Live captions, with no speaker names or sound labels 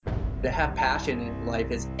To have passion in life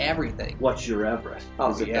is everything. What's your Everest? Oh,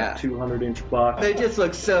 Is it yeah. that 200-inch buck? They just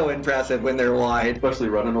look so impressive when they're wide. Especially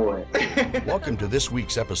running away. Welcome to this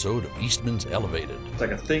week's episode of Eastman's Elevated. It's like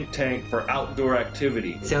a think tank for outdoor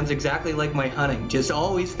activity. Sounds exactly like my hunting. Just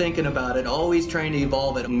always thinking about it, always trying to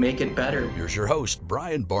evolve it and make it better. Here's your host,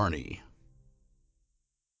 Brian Barney.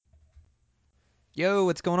 Yo,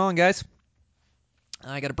 what's going on, guys?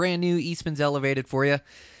 I got a brand new Eastman's Elevated for you.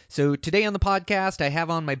 So today on the podcast, I have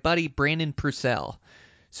on my buddy Brandon Purcell.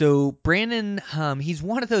 So Brandon, he's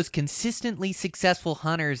one of those consistently successful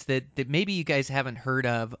hunters that maybe you guys haven't heard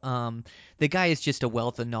of. The guy is just a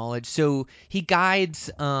wealth of knowledge. So he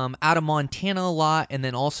guides out of Montana a lot, and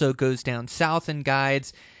then also goes down south and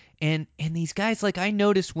guides. And these guys, like I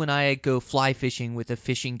notice when I go fly fishing with a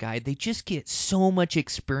fishing guide, they just get so much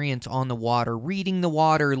experience on the water, reading the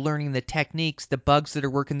water, learning the techniques, the bugs that are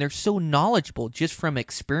working. They're so knowledgeable just from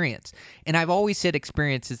experience. And I've always said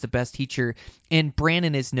experience is the best teacher, and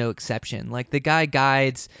Brandon is no exception. Like the guy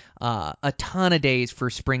guides a ton of days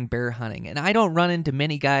for spring bear hunting. And I don't run into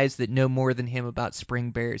many guys that know more than him about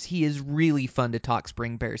spring bears. He is really fun to talk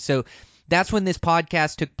spring bears. So that's when this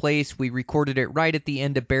podcast took place. We recorded it right at the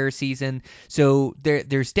end of bear season. So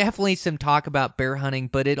there's definitely some talk about bear hunting,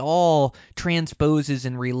 but it all transposes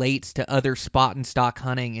and relates to other spot and stock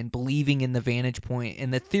hunting and believing in the vantage point,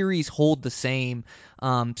 and the theories hold the same.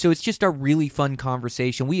 So it's just a really fun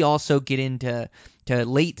conversation. We also get into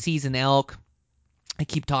late season elk. I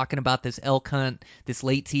keep talking about this elk hunt, this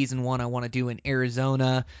late season one I want to do in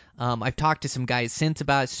Arizona. I've talked to some guys since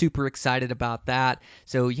about it, super excited about that.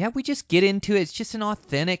 So yeah, we just get into it. It's just an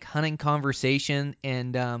authentic hunting conversation,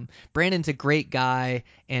 and Brandon's a great guy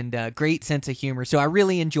and great sense of humor. So I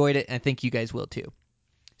really enjoyed it, and I think you guys will too.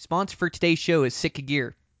 Sponsor for today's show is Sitka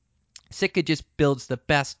Gear. Sitka just builds the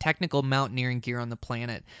best technical mountaineering gear on the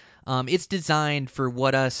planet. It's designed for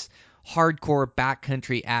what us hardcore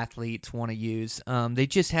backcountry athletes want to use. They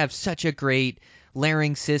just have such a great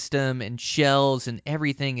layering system, and shells and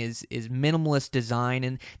everything is minimalist design,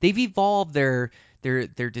 and they've evolved their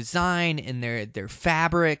design and their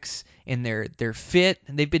fabrics and their fit.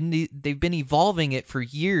 And they've been evolving it for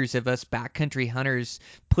years of us backcountry hunters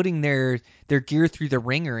putting their gear through the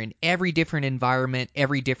ringer in every different environment,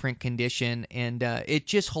 every different condition, and it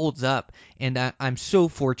just holds up. And I'm so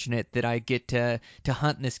fortunate that I get to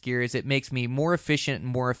hunt in this gear, as it makes me more efficient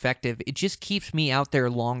and more effective. It just keeps me out there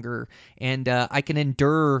longer, and I can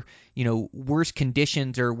endure worse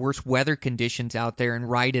conditions or worse weather conditions out there and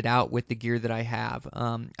ride it out with the gear that I have.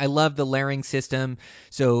 I love the layering system.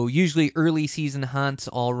 So usually early season hunts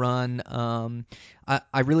I'll run.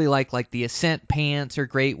 I really like the Ascent pants are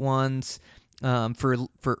great ones. For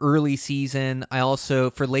early season. I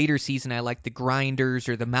also, for later season, I like the Grinders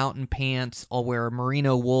or the Mountain pants. I'll wear a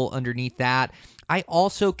merino wool underneath that. I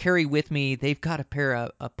also carry with me, they've got a pair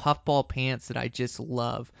of puffball pants that I just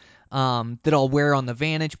love. That I'll wear on the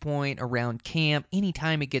vantage point, around camp,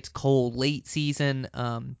 anytime it gets cold, late season.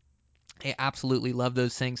 I absolutely love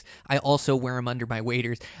those things. I also wear them under my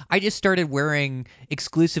waders. I just started wearing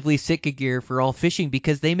exclusively Sitka gear for all fishing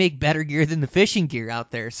because they make better gear than the fishing gear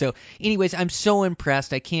out there. So anyways, I'm so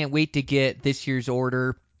impressed. I can't wait to get this year's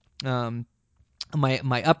order.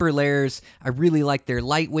 My upper layers, I really like their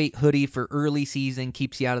lightweight hoodie for early season,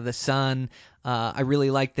 keeps you out of the sun. I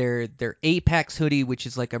really like their Apex hoodie, which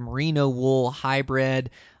is like a merino wool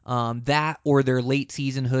hybrid. That or their late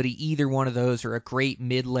season hoodie, either one of those are a great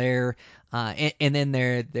mid layer. And then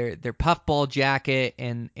their puffball jacket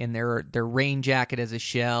and their rain jacket as a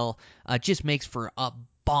shell just makes for a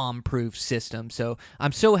bomb-proof system. So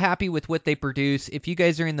I'm so happy with what they produce. If you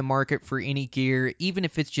guys are in the market for any gear, even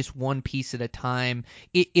if it's just one piece at a time,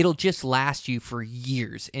 it'll just last you for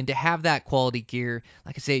years. And to have that quality gear,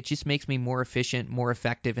 like I say, it just makes me more efficient, more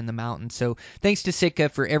effective in the mountains. So thanks to Sitka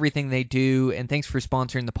for everything they do, and thanks for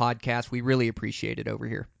sponsoring the podcast. We really appreciate it over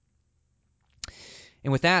here.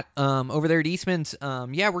 And with that, over there at Eastman's,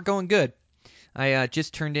 we're going good. I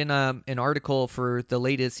just turned in an article for the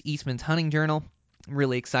latest Eastman's Hunting Journal. I'm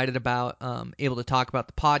really excited about able to talk about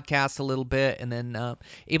the podcast a little bit, and then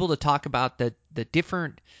able to talk about the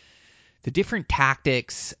different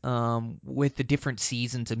tactics with the different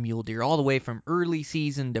seasons of mule deer, all the way from early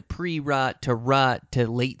season to pre-rut to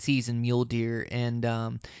late season mule deer, and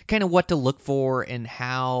kind of what to look for and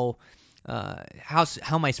how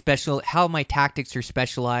my tactics are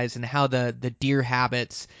specialized, and how the deer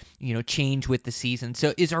habits change with the season.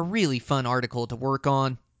 So it's a really fun article to work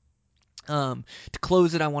on. To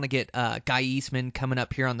close it, I want to get Guy Eastman coming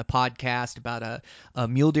up here on the podcast about a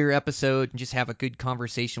mule deer episode and just have a good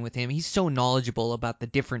conversation with him. He's so knowledgeable about the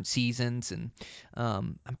different seasons, and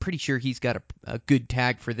I'm pretty sure he's got a good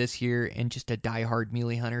tag for this year and just a diehard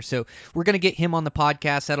muley hunter. So we're going to get him on the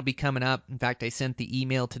podcast. That'll be coming up. In fact, I sent the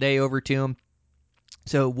email today over to him.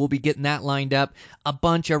 So we'll be getting that lined up. A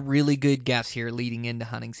bunch of really good guests here leading into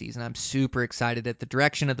hunting season. I'm super excited at the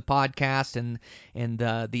direction of the podcast and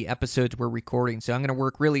the episodes we're recording. So I'm going to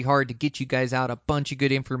work really hard to get you guys out a bunch of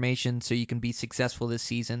good information so you can be successful this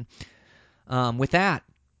season. With that,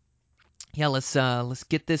 yeah, let's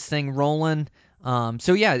get this thing rolling.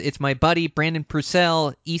 So yeah, it's my buddy Brandon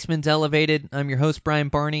Purcell, Eastman's Elevated. I'm your host Brian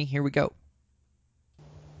Barney. Here we go.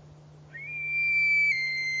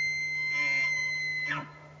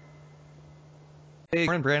 Hey,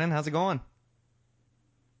 morning, Brandon. How's it going?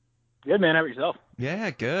 Good, man. How about yourself? Yeah,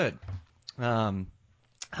 good.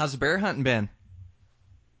 How's the bear hunting been?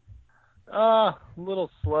 A little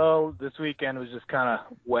slow. This weekend was just kind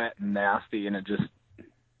of wet and nasty, and it just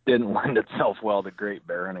didn't lend itself well to great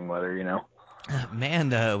bear hunting weather, you know? Man,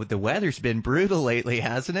 the weather's been brutal lately,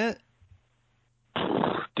 hasn't it?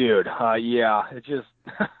 Dude, yeah. It just,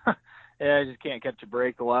 yeah, I just can't catch a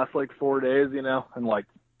break the last, 4 days, you know? And,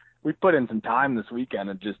 we put in some time this weekend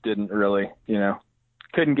and just didn't really,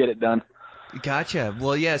 couldn't get it done. Gotcha.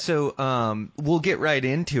 Well, yeah, so we'll get right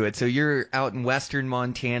into it. So you're out in western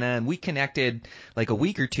Montana, and we connected a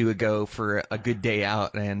week or two ago for a good day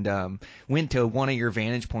out and went to one of your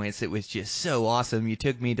vantage points. It was just so awesome. You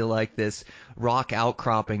took me to this rock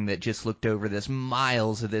outcropping that just looked over this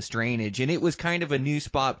miles of this drainage, and it was kind of a new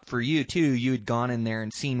spot for you, too. You had gone in there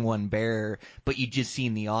and seen one bear, but you'd just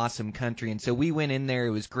seen the awesome country. And so we went in there.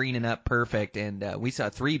 It was greening up perfect, and we saw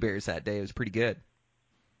 3 bears that day. It was pretty good.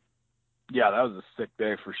 Yeah, that was a sick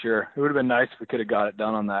day for sure. It would have been nice if we could have got it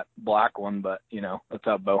done on that black one, but, that's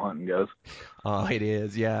how bow hunting goes. Oh, it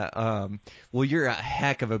is, yeah. Well, you're a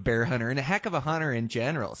heck of a bear hunter and a heck of a hunter in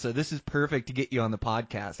general, so this is perfect to get you on the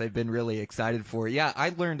podcast. I've been really excited for it. Yeah,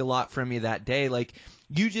 I learned a lot from you that day.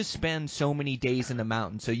 You just spend so many days in the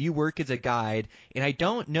mountains, so you work as a guide, and I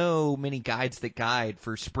don't know many guides that guide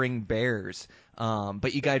for spring bears.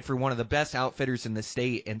 But you guide for one of the best outfitters in the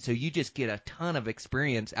state, and so you just get a ton of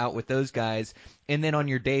experience out with those guys. And then on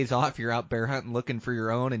your days off, you're out bear hunting looking for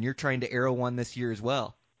your own, and you're trying to arrow one this year as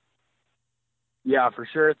well. Yeah, for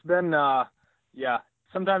sure. It's been,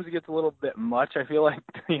 sometimes it gets a little bit much, I feel like,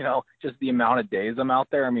 just the amount of days I'm out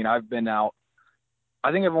there. I mean, I've been out,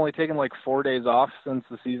 I think I've only taken 4 days off since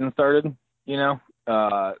the season started, so,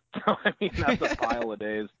 I mean, that's a pile of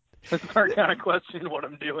days. I start kind of questioning what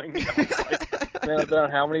I'm doing. Man, I've been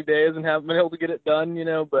on how many days and haven't been able to get it done,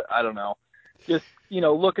 but I don't know. Just,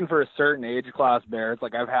 looking for a certain age class bear. It's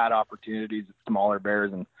I've had opportunities at smaller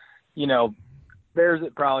bears and, bears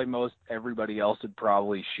that probably most everybody else would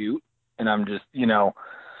probably shoot. And I'm just,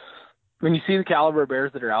 when you see the caliber of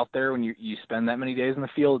bears that are out there, when you spend that many days in the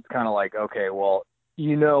field, it's kind of okay, well,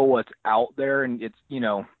 what's out there, and it's,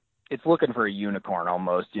 it's looking for a unicorn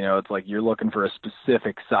almost, it's you're looking for a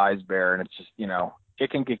specific size bear, and it's just, it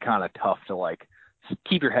can get kind of tough to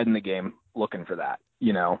keep your head in the game looking for that,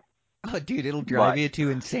 Oh, dude, it'll drive you to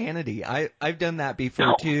insanity. I've done that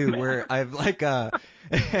before too, where I've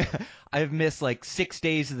I've missed 6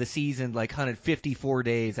 days of the season, hunted 54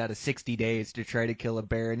 days out of 60 days to try to kill a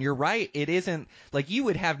bear. And you're right, it isn't you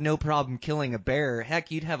would have no problem killing a bear.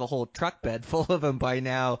 Heck, you'd have a whole truck bed full of them by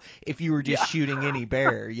now if you were just shooting any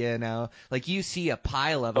bear. You see a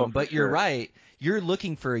pile of them, but you're right. You're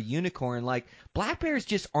looking for a unicorn. Black bears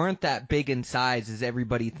just aren't that big in size as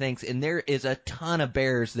everybody thinks, and there is a ton of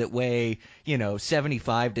bears that weigh,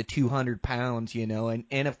 75 to 200 pounds,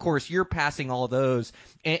 and of course you're passing all those,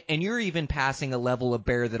 and you're even passing a level of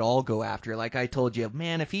bear that I'll go after. Like I told you,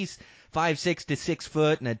 man, if he's 5'6" to 6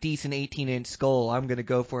 foot and a decent 18-inch skull, I'm gonna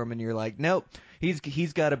go for him. And you're like, nope.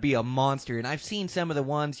 He's got to be a monster. And I've seen some of the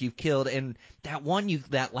ones you've killed, and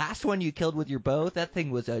that last one you killed with your bow, that thing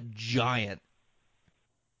was a giant.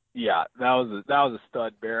 Yeah, that was a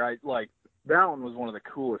stud bear. That one was one of the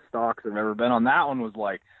coolest stalks I've ever been on. That one was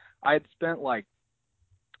I had spent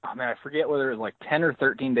oh man, I forget whether it was 10 or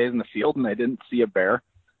 13 days in the field and I didn't see a bear.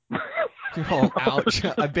 Oh, ouch.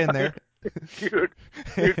 I've been there. Dude,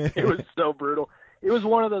 it was so brutal. It was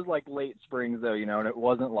one of those late springs though, and it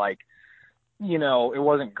wasn't it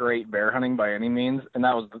wasn't great bear hunting by any means. And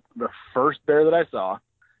that was the first bear that I saw.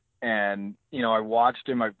 And, I watched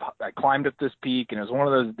him, I climbed up this peak, and it was one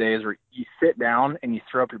of those days where you sit down and you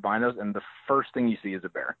throw up your binos, and the first thing you see is a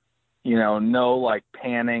bear. No,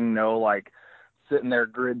 panning, no, sitting there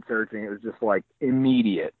grid searching. It was just,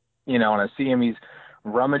 immediate, and I see him, he's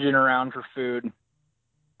rummaging around for food.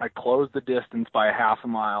 I closed the distance by a half a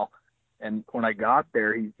mile, and when I got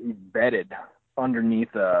there, he bedded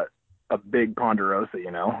underneath a big ponderosa,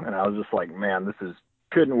 you know, and I was just like, man,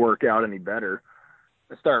 couldn't work out any better.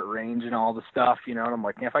 I start ranging all the stuff, you know, and I'm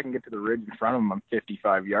like, if I can get to the ridge in front of him, I'm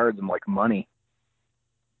 55 yards. I'm like, money.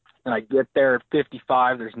 And I get there at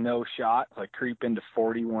 55, there's no shot. So I creep into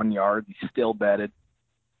 41 yards. He's still bedded.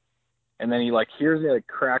 And then he hears me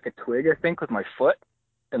crack a twig, I think, with my foot,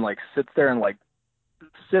 and sits there and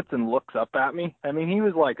sits and looks up at me. I mean, he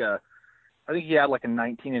was I think he had a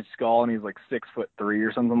 19-inch skull, and he was 6'3"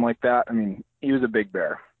 or something like that. I mean, he was a big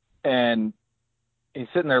bear. And he's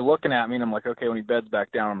sitting there looking at me, and I'm like, okay, when he beds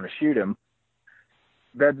back down, I'm going to shoot him.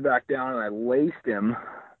 Beds back down, and I laced him.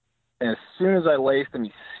 And as soon as I laced him,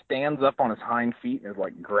 he stands up on his hind feet and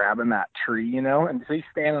is grabbing that tree, you know. And so he's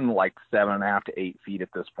standing 7.5 to 8 feet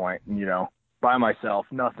at this point, and, you know, by myself,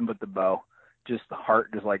 nothing but the bow. Just the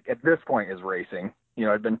heart, just at this point, is racing. You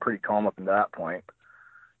know, I'd been pretty calm up to that point.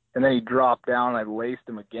 And then he dropped down, and I laced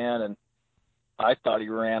him again, and I thought he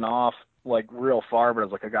ran off real far, but I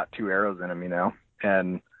was I got 2 arrows in him, you know.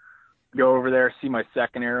 And go over there, see my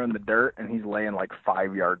second arrow in the dirt, and he's laying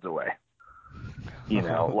 5 yards away. You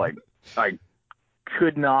know, I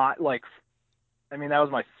could not, I mean, that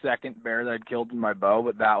was my second bear that I'd killed with my bow,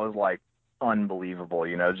 but that was unbelievable,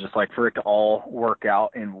 you know, just for it to all work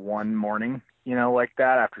out in one morning, you know, like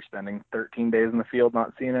that, after spending 13 days in the field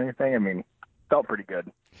not seeing anything. I mean, felt pretty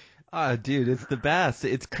good. Oh, dude, it's the best.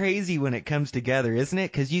 It's crazy when it comes together, isn't it?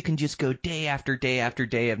 Because you can just go day after day after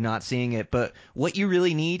day of not seeing it. But what you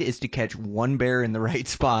really need is to catch one bear in the right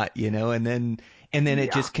spot, you know, and then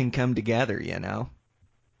it just can come together, you know.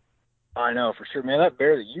 I know, for sure. Man, that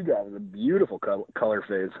bear that you got was a beautiful color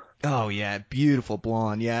phase. Oh, yeah, beautiful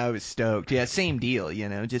blonde. Yeah, I was stoked. Yeah, same deal, you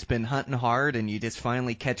know, just been hunting hard, and you just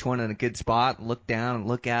finally catch one in a good spot, look down and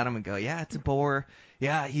look at him and go, yeah, it's a boar.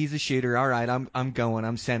 Yeah, he's a shooter. All right, I'm going.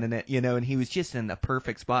 I'm sending it, you know, and he was just in the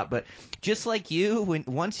perfect spot. But just like you,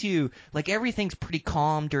 once you, everything's pretty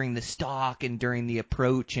calm during the stalk and during the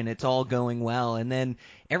approach, and it's all going well. And then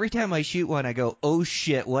every time I shoot one, I go, oh,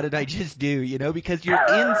 shit, what did I just do? You know, because you're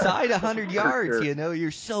inside 100 yards, sure. You know, you're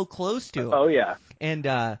so close to him. Oh, yeah. And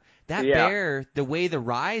that bear, the way the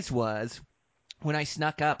rise was, when I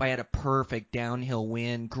snuck up, I had a perfect downhill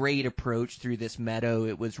wind, great approach through this meadow.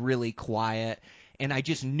 It was really quiet. And I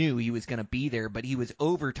just knew he was going to be there, but he was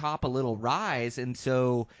over top a little rise, and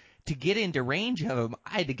so to get into range of him,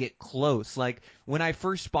 I had to get close. When I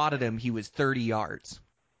first spotted him, he was 30 yards.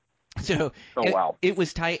 So wow. It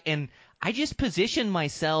was tight, and I just positioned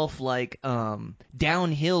myself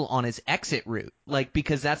downhill on his exit route,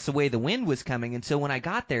 because that's the way the wind was coming. And so when I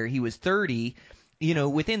got there, he was 30. You know,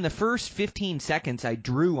 within the first 15 seconds I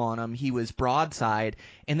drew on him, he was broadside,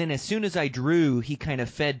 and then as soon as I drew, he kind of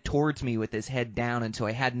fed towards me with his head down, and so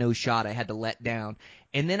I had no shot. I had to let down.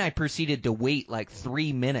 And then I proceeded to wait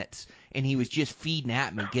 3 minutes, and he was just feeding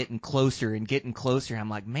at me, getting closer and getting closer.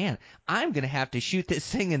 I'm like, man, I'm going to have to shoot this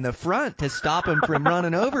thing in the front to stop him from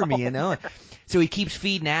running over me, you know? So he keeps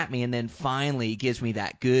feeding at me, and then finally he gives me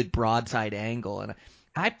that good broadside angle, and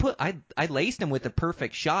I laced him with the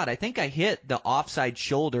perfect shot. I think I hit the offside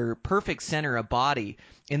shoulder, perfect center of body.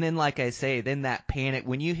 And then, like I say, then that panic.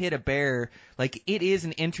 When you hit a bear, it is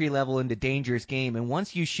an entry level into dangerous game. And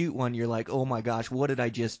once you shoot one, you're like, oh my gosh, what did I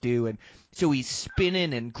just do? And so he's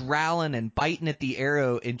spinning and growling and biting at the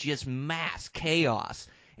arrow in just mass chaos.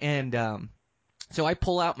 And so I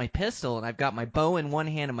pull out my pistol, and I've got my bow in one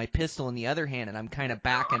hand and my pistol in the other hand, and I'm kind of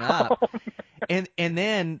backing up. And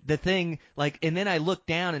then the thing, and then I look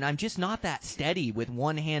down, and I'm just not that steady with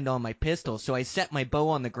one hand on my pistol. So I set my bow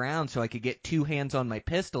on the ground so I could get 2 hands on my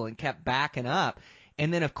pistol and kept backing up.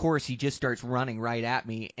 And then, of course, he just starts running right at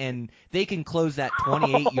me. And they can close that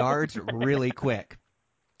 28 yards really quick.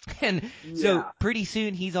 And so pretty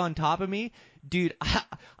soon he's on top of me. Dude,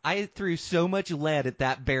 I threw so much lead at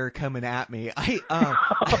that bear coming at me.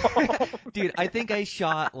 Dude, I think I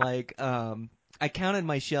shot I counted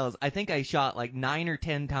my shells. I think I shot 9 or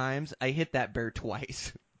 10 times. I hit that bear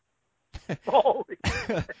twice. Holy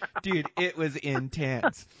Dude, it was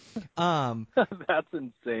intense. That's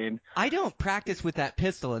insane. I don't practice with that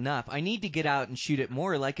pistol enough. I need to get out and shoot it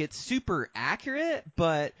more. It's super accurate,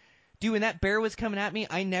 but dude, when that bear was coming at me,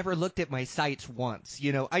 I never looked at my sights once.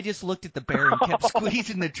 You know, I just looked at the bear and kept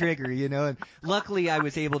squeezing the trigger, you know, and luckily I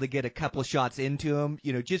was able to get a couple shots into him,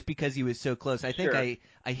 you know, just because he was so close. I think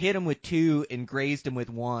I hit him with 2 and grazed him with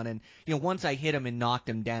 1. And, you know, once I hit him and knocked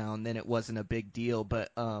him down, then it wasn't a big deal. But,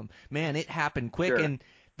 man, it happened quick. Sure. And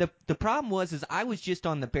the problem was I was just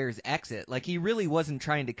on the bear's exit. He really wasn't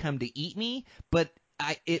trying to come to eat me, but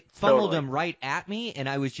it funneled Totally. him right at me, and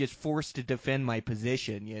I was just forced to defend my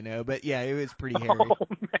position, you know. But yeah, it was pretty hairy.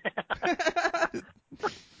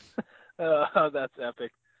 Oh man, that's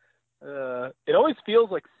epic. It always feels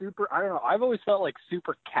like super. I don't know. I've always felt like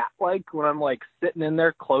super cat-like when I'm like sitting in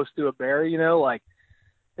there close to a bear. You know, like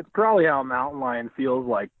it's probably how a mountain lion feels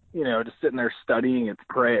like. You know, just sitting there studying its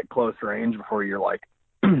prey at close range before you're like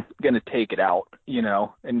gonna take it out. You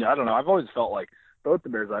know, and I don't know. I've always felt like both the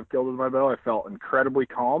bears I've killed with my bow, I felt incredibly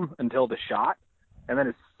calm until the shot. And then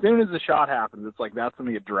as soon as the shot happens, it's like that's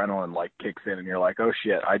when the adrenaline like kicks in and you're like, oh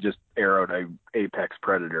shit, I just arrowed a apex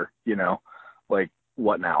predator, you know? Like,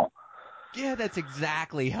 what now? Yeah, that's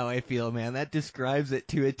exactly how I feel, man. That describes it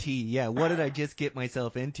to a T. Yeah, what did I just get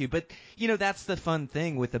myself into? But, you know, that's the fun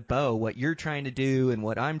thing with a bow, what you're trying to do and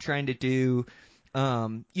what I'm trying to do.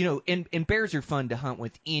 You know, and bears are fun to hunt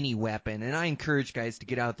with any weapon, and I encourage guys to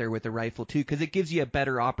get out there with a rifle too, because it gives you a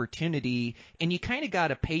better opportunity, and you kind of got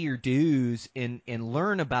to pay your dues and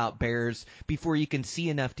learn about bears before you can see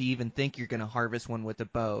enough to even think you're going to harvest one with a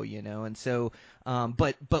bow, you know. And so,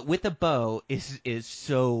 but with a bow is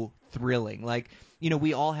so thrilling. Like, you know,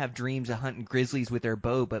 we all have dreams of hunting grizzlies with our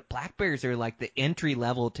bow, but black bears are like the entry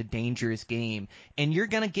level to dangerous game. And you're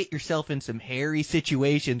going to get yourself in some hairy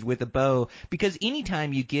situations with a bow, because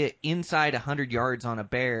anytime you get inside 100 yards on a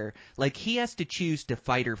bear, like, he has to choose to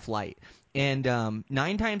fight or flight. And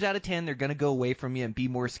 9 times out of 10, they're going to go away from you and be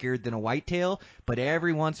more scared than a whitetail. But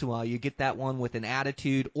every once in a while, you get that one with an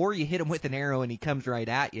attitude, or you hit him with an arrow and he comes right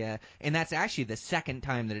at you. And that's actually the second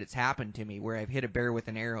time that it's happened to me, where I've hit a bear with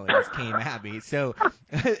an arrow and it came at me. So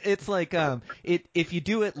it's like, if you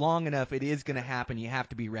do it long enough, it is going to happen. You have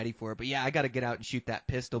to be ready for it. But yeah, I got to get out and shoot that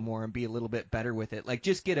pistol more and be a little bit better with it. Like,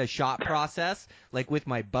 just get a shot process, like with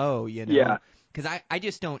my bow, you know? Yeah. Because I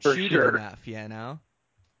just don't For shoot sure. it enough, you know?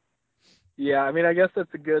 Yeah, I mean, I guess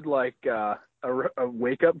that's a good, like, a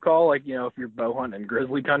wake-up call. Like, you know, if you're bow hunting in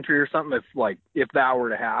grizzly country or something, if that were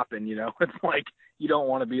to happen, you know, it's like you don't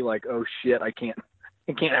want to be like, oh, shit, I can't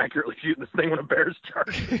accurately shoot this thing when a bear's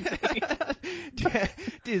charging.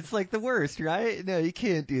 Dude, it's like the worst, right? No, you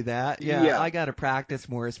can't do that. Yeah. I got to practice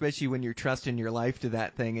more, especially when you're trusting your life to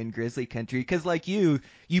that thing in grizzly country. Because like you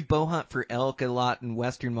bow hunt for elk a lot in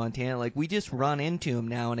western Montana. Like, we just run into them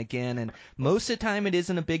now and again, and most of the time it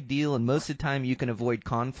isn't a big deal, and most of the time you can avoid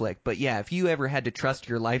conflict. But yeah, if you ever had to trust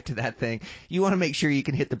your life to that thing, you want to make sure you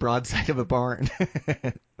can hit the broadside of a barn.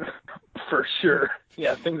 For sure.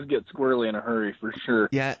 Yeah, things get squirrely in a hurry, for sure.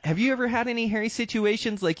 Yeah. Have you ever had any hairy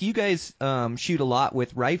situations? Like, you guys shoot a lot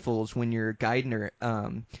with rifles when you're guiding, or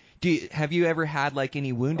have you ever had like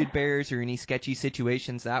any wounded bears or any sketchy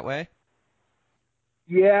situations that way?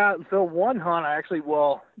 Yeah, so one hunt,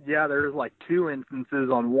 there's like 2 instances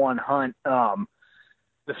on one hunt.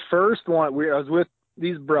 The first one, I was with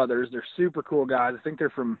these brothers. They're super cool guys. I think they're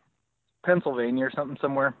from Pennsylvania or something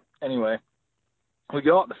somewhere. Anyway, we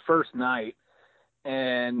go out the first night,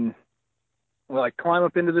 and we like climb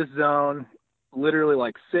up into this zone, literally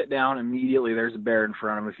like sit down immediately. There's a bear in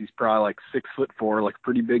front of us. He's probably like 6'4", like a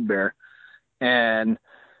pretty big bear, and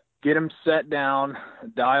get him set down,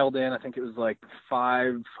 dialed in. I think it was like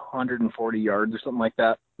 540 yards or something like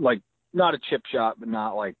that. Like, not a chip shot, but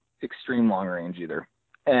not like extreme long range either.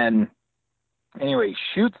 And anyway, he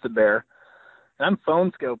shoots the bear, and I'm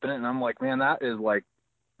phone scoping it, and I'm like, man,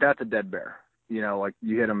 that's a dead bear. You know, like,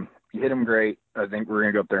 you hit him great. I think we're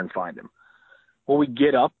going to go up there and find him. Well, we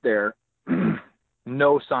get up there,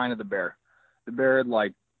 no sign of the bear. The bear had,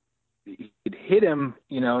 like, it hit him,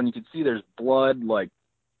 you know, and you could see there's blood, like,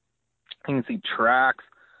 you can see tracks.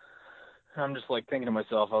 I'm just, like, thinking to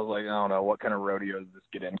myself, I was like, I don't know, what kind of rodeo does this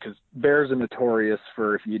get in? Because bears are notorious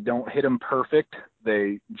for, if you don't hit them perfect,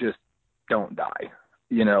 they just don't die.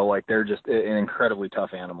 You know, like, they're just an incredibly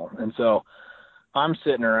tough animal. And so I'm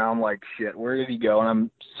sitting around like, shit, where did he go? And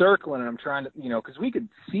I'm circling, and I'm trying to, you know, because we could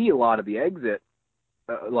see a lot of the exit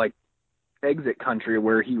country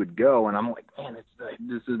where he would go. And I'm like, man,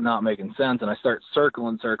 this is not making sense. And I start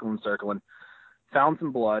circling, found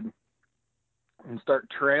some blood, and start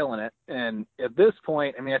trailing it. And at this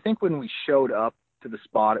point, I mean, I think when we showed up to the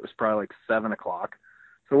spot, it was probably like 7 o'clock.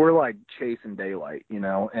 So we're like chasing daylight, you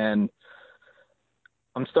know, and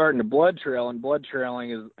I'm starting to blood trail, and blood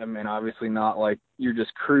trailing is, I mean, obviously not like you're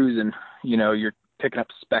just cruising, you know, you're picking up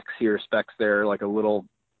specks here, specks there, like a little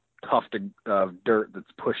tuft of dirt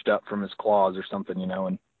that's pushed up from his claws or something, you know.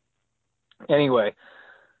 And anyway,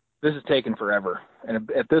 this is taking forever.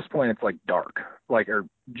 And at this point, it's like dark, like, or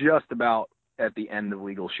just about at the end of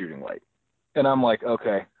legal shooting light. And I'm like,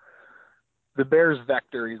 okay, the bear's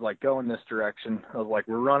vector, he's like, go in this direction. I was like,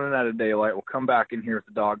 we're running out of daylight. We'll come back in here with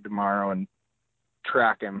the dog tomorrow and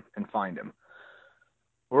track him and find him.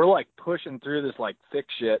 we're like pushing through this like thick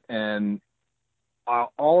shit, and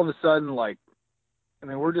all of a sudden, like, I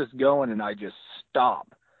mean, we're just going, and I just stop,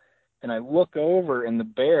 and I look over, and the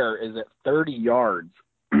bear is at 30 yards,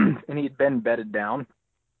 and he'd been bedded down.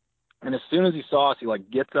 And as soon as he saw us, he like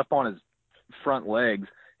gets up on his front legs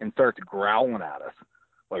and starts growling at us,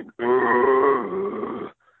 like, "Ugh."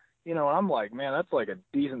 You know, and I'm like, man, that's like a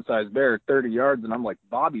decent sized bear at 30 yards. And I'm like,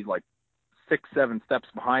 Bobby's like 6-7 steps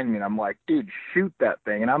behind me. And I'm like, dude, shoot that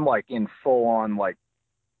thing. And I'm like in full on, like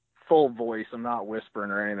full voice. I'm not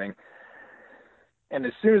whispering or anything. And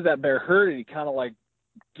as soon as that bear heard it, he kind of like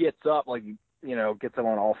gets up, like, you know, gets up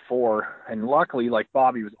on all four. And luckily, like,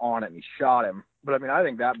 Bobby was on it and he shot him. But I mean, I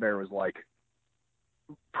think that bear was like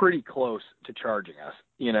pretty close to charging us,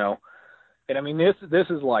 you know? And I mean, this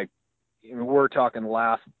is like, you know, we're talking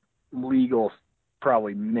last legal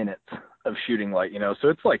probably minutes of shooting light, you know? So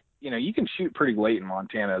it's like, you know, you can shoot pretty late in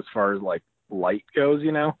Montana as far as like light goes,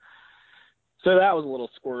 you know? So that was a little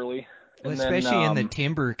squirrely. Well, And especially then, in the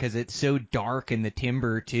timber, because it's so dark in the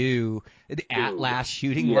timber too. At last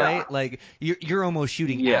shooting yeah. light, like you're almost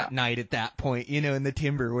shooting Yeah. at night at that point, you know, in the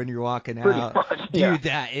timber when you're walking pretty out. much, Dude, yeah.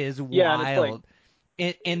 that is Yeah, and it's wild.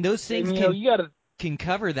 And those things And, you know, you gotta, can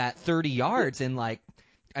cover that 30 yards in like,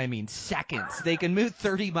 I mean, seconds. They can move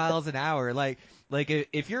 30 miles an hour. Like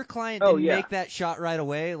if your client didn't make that shot right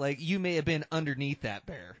away, like you may have been underneath that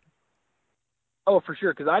bear. oh, for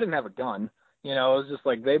sure, because I didn't have a gun. You know, it was just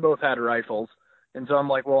like they both had rifles. And so I'm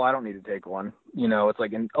like, well, I don't need to take one. You know, it's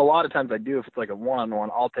like, and a lot of times I do, if it's like a one-on-one,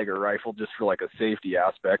 I'll take a rifle just for like a safety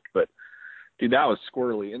aspect. But, dude, that was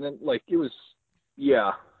squirrely. And then, like, it was,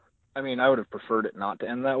 yeah, I mean, I would have preferred it not to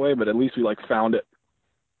end that way, but at least we, like, found it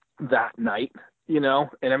that night, you know?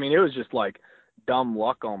 And, I mean, it was just, like, dumb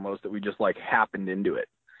luck almost that we just, like, happened into it.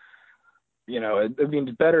 You know, I mean,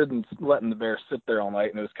 it's better than letting the bear sit there all night,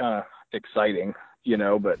 and it was kind of exciting, you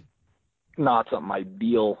know, but not something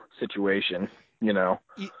ideal situation, you know.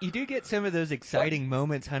 You do get some of those exciting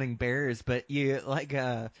moments hunting bears, but you like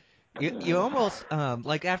you almost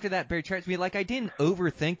like after that bear charged me, like I didn't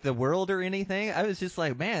overthink the world or anything. I was just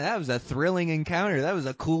like, man, that was a thrilling encounter. That was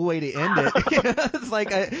a cool way to end it. You know, it's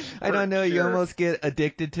like I don't know, you almost get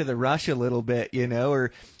addicted to the rush a little bit, you know,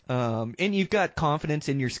 or and you've got confidence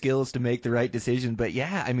in your skills to make the right decision. But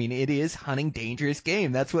yeah, I mean, it is hunting dangerous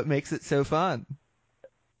game. That's what makes it so fun.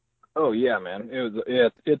 Oh yeah, man.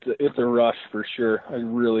 It's a rush for sure. I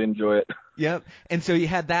really enjoy it. Yep. And so you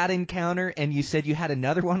had that encounter, and you said you had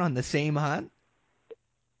another one on the same hunt?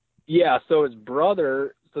 Yeah, so his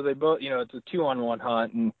brother, so they both, you know, it's a 2-on-1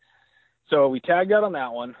 hunt, and so we tagged out on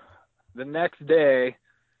that one. The next day,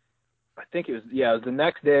 I think it was the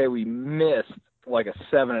next day we missed like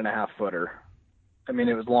a 7.5 footer. I mean,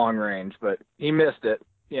 it was long range, but he missed it,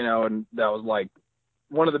 you know, and that was like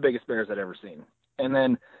one of the biggest bears I'd ever seen. And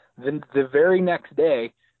then the very next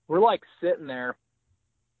day, we're like sitting there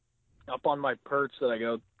up on my perch that I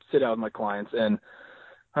go sit out with my clients, and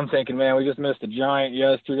I'm thinking, man, we just missed a giant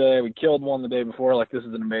yesterday. We killed one the day before. Like, this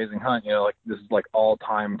is an amazing hunt, you know, like this is like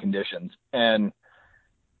all-time conditions. And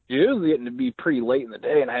it was getting to be pretty late in the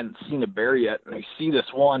day, and I hadn't seen a bear yet. And I see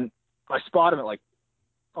this one. I spot him at like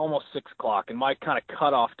almost 6 o'clock, and my kind of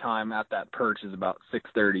cutoff time at that perch is about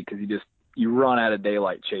 6:30 because you run out of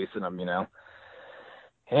daylight chasing them, you know.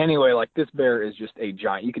 Anyway, like this bear is just a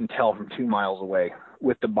giant. You can tell from 2 miles away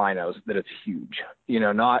with the binos that it's huge. You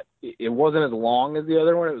know, it wasn't as long as the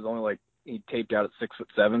other one. It was only like he taped out at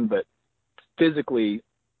 6'7", but physically,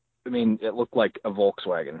 I mean, it looked like a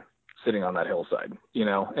Volkswagen sitting on that hillside, you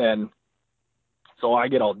know. And so I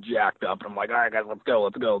get all jacked up, and I'm like, all right, guys, let's go.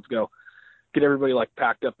 Get everybody like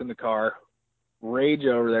packed up in the car, rage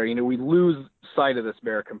over there. You know, we lose sight of this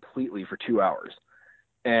bear completely for 2 hours,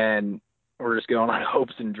 and we're just going on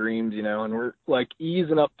hopes and dreams, you know, and we're like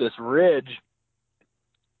easing up this ridge,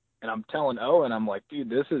 and I'm telling Owen, I'm like,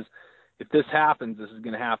 dude, if this happens, this is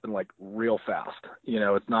going to happen like real fast. You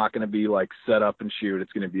know, it's not going to be like set up and shoot.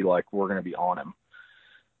 It's going to be like, we're going to be on him.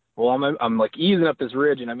 Well, I'm like easing up this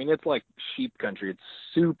ridge, and I mean, it's like sheep country. It's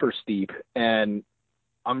super steep, and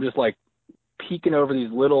I'm just like peeking over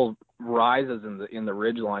these little rises in the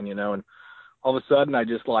ridge line, you know, and all of a sudden I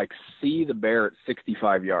just like see the bear at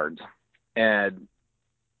 65 yards. And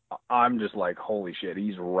I'm just like, holy shit,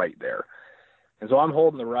 he's right there. And so I'm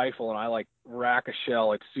holding the rifle, and I like rack a shell,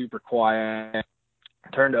 like super quiet. I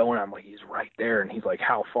turn to Owen, I'm like, he's right there. And he's like,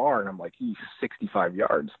 how far? And I'm like, he's 65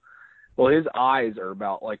 yards. Well, his eyes are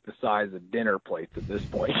about like the size of dinner plates at this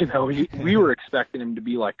point. You know, we were expecting him to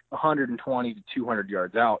be like 120 to 200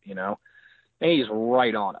 yards out, you know, and he's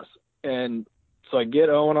right on us. And so I get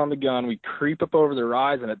Owen on the gun. We creep up over the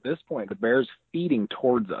rise. And at this point, the bear's feeding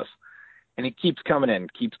towards us. And he keeps coming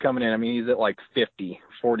in. I mean, he's at like 50,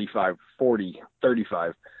 45, 40,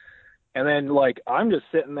 35. And then, like, I'm just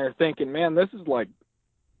sitting there thinking, man, this is, like,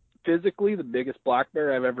 physically the biggest black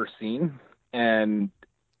bear I've ever seen. And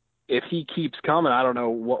if he keeps coming, I don't know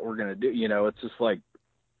what we're going to do. You know, it's just like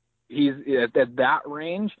he's at that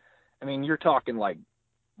range. I mean, you're talking, like,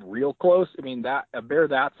 real close. I mean, that a bear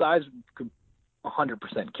that size could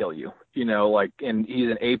 100% kill you, you know, like, and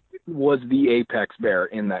was the apex bear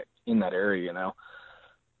in that area, you know.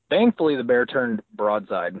 Thankfully, the bear turned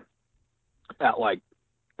broadside at like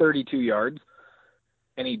 32 yards,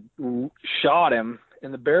 and he shot him,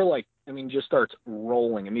 and the bear, like, I mean, just starts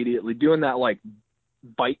rolling immediately, doing that like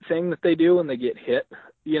bite thing that they do when they get hit,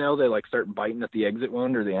 you know, they like start biting at the exit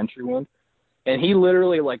wound or the entry wound, and he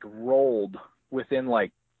literally like rolled within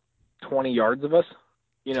like 20 yards of us,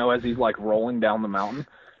 you know, as he's like rolling down the mountain.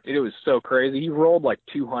 It was so crazy. He rolled like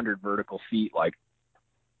 200 vertical feet, like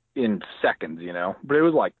in seconds, you know, but it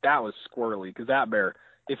was like, that was squirrely, because that bear,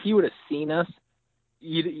 if he would have seen us,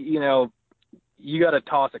 you know, you got to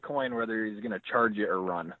toss a coin whether he's going to charge you or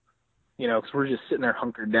run, you know, because we're just sitting there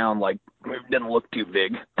hunkered down, like, it didn't look too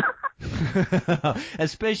big.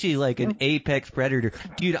 Especially like an apex predator.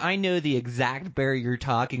 Dude, I know the exact bear you're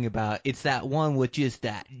talking about. It's that one with just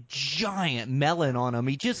that giant melon on him.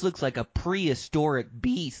 He just looks like a prehistoric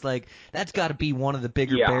beast. Like, that's got to be one of the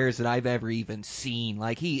bigger bears that I've ever even seen.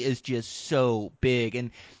 Like, he is just so big.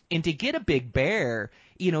 And to get a big bear,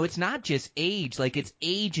 you know, it's not just age. Like, it's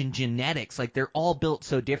age and genetics. Like, they're all built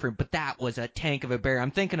so different. But that was a tank of a bear.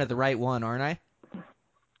 I'm thinking of the right one, aren't I?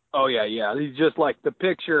 Oh, yeah. He's just like the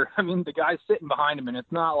picture. I mean, the guy's sitting behind him, and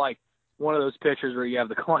it's not like one of those pictures where you have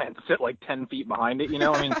the client sit like 10 feet behind it, you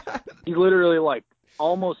know? I mean, he's literally like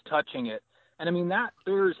almost touching it. And I mean, that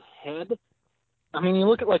bear's head, I mean, you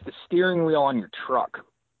look at like the steering wheel on your truck,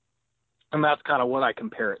 and that's kind of what I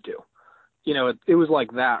compare it to. You know, it was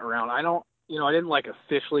like that around. I didn't like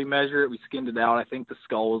officially measure it. We skinned it out. I think the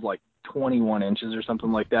skull was like 21 inches or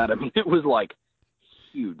something like that. I mean, it was like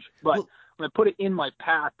huge. But when I put it in my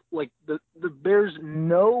pack, like the bear's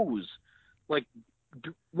nose, like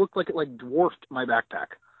looked like it like dwarfed my backpack,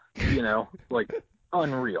 you know, like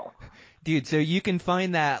unreal. Dude, so you can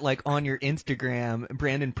find that like on your Instagram,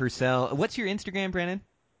 Brandon Purcell. What's your Instagram, Brandon?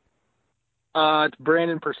 It's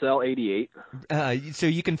Brandon Purcell 88. So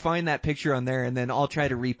you can find that picture on there, and then I'll try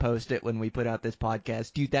to repost it when we put out this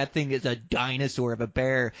podcast. Dude, that thing is a dinosaur of a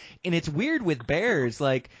bear. And it's weird with bears.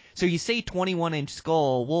 Like, so you say 21-inch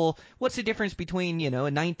skull. Well, what's the difference between, you know,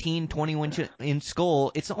 a 19, 21-inch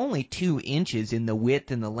skull? It's only 2 inches in the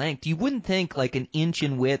width and the length. You wouldn't think like an inch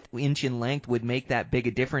in width, inch in length would make that big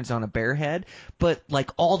a difference on a bear head. But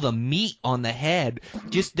like all the meat on the head,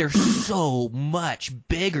 just they're so much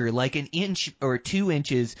bigger. Like an inch or 2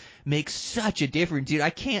 inches makes such a difference, dude. I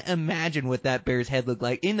can't imagine what that bear's head looked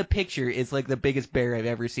like. In the picture, it's like the biggest bear I've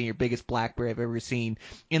ever seen, or biggest black bear I've ever seen.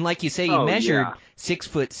 And like you say, he measured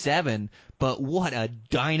 6'7", but what a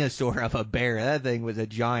dinosaur of a bear. That thing was a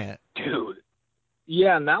giant. Dude.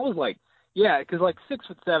 Yeah, and that was like, yeah, because like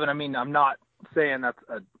 6'7", I mean, I'm not saying that's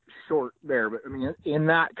a short bear, but I mean, in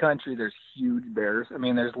that country, there's huge bears. I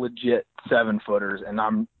mean, there's legit 7-footers, and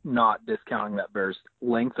I'm not discounting that bear's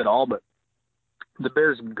length at all, but the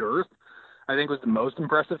bear's girth, I think, was the most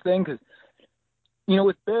impressive thing, because, you know,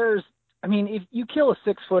 with bears, I mean, if you kill a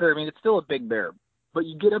 6-footer, I mean, it's still a big bear, but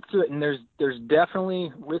you get up to it, and there's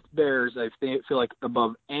definitely, with bears, I feel like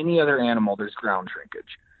above any other animal, there's ground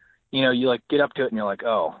shrinkage. You know, you like get up to it, and you're like,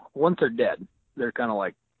 oh, once they're dead, they're kind of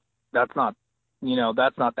like, that's not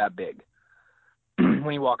that big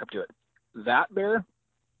when you walk up to it. That bear,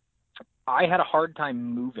 I had a hard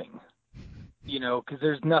time moving. You know, because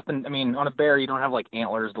there's nothing, I mean, on a bear, you don't have, like,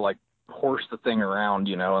 antlers to, like, horse the thing around,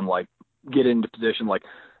 you know, and, like, get into position. Like,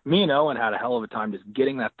 me and Owen had a hell of a time just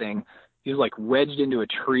getting that thing. He was, like, wedged into a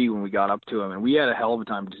tree when we got up to him, and we had a hell of a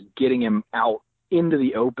time just getting him out into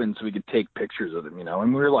the open so we could take pictures of him, you know.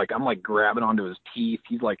 And we were, like, I'm, like, grabbing onto his teeth.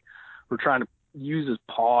 He's, like, we're trying to use his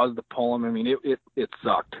paws to pull him. I mean, it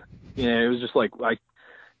sucked. You know, it was just, like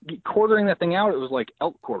quartering that thing out, it was, like,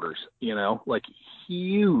 elk quarters, you know, like,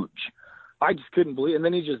 huge. I just couldn't believe it. And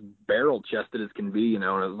then he just barrel-chested as can be, you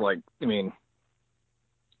know, and it was like, I mean,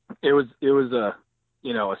 it was a,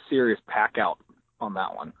 you know, a serious pack-out on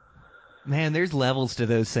that one. Man, there's levels to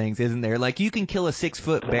those things, isn't there? Like, you can kill a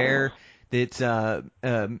 6-foot bear that's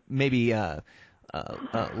maybe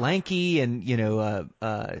lanky and,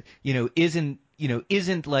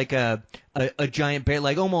 isn't like a a giant bear,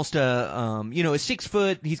 like almost a 6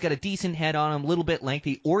 foot. He's got a decent head on him, a little bit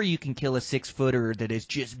lengthy, or you can kill a 6-footer that is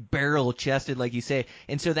just barrel chested, like you say.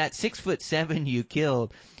 And so that 6'7" you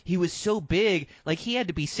killed, he was so big, like he had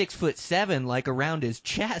to be 6'7", like around his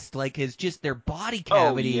chest, like their body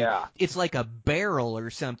cavity. Oh, yeah. It's like a barrel or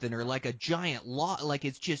something, or like a giant like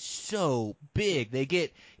it's just so big. They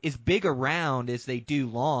get as big around as they do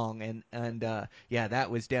long, and yeah, that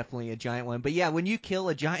was definitely a giant one. But yeah, when you kill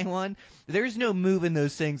a giant one, there's no moving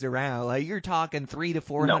those things around. Like you're talking 300 to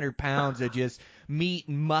 400 pounds of just meat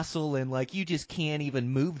and muscle, and like you just can't even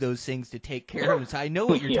move those things to take care of them. So I know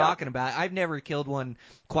what you're talking about. I've never killed one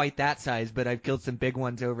quite that size, but I've killed some big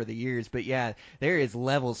ones over the years. But yeah, there is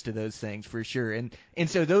levels to those things for sure. And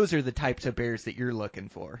so those are the types of bears that you're looking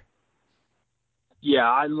for.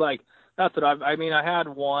 Yeah, that's what I mean, I had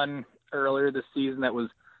one earlier this season that was,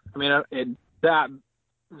 I mean, that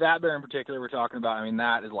bear in particular we're talking about, I mean,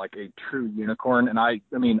 that is like a true unicorn. And I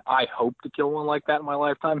mean, I hope to kill one like that in my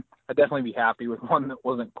lifetime. I'd definitely be happy with one that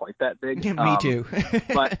wasn't quite that big. Me too.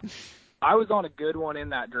 But I was on a good one in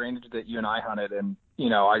that drainage that you and I hunted, and,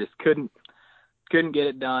 I just couldn't get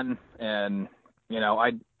it done. And,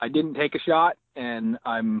 I didn't take a shot, and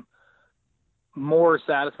I'm more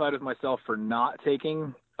satisfied with myself for not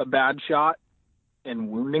taking a bad shot and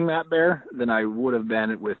wounding that bear than I would have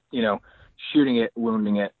been with, shooting it,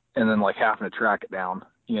 wounding it, and then like having to track it down.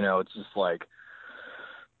 It's just like,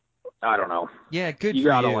 I don't know. Yeah, good you for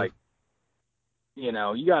gotta, you. like, you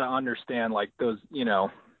got to understand, like, those,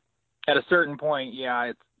 at a certain point,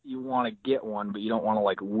 yeah, you want to get one, but you don't want to,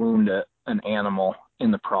 like, wound an animal in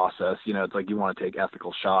the process. It's like you want to take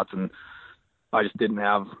ethical shots, and I just didn't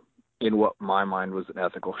have in what my mind was an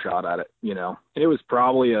ethical shot at it. It was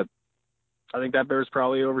probably I think that bear's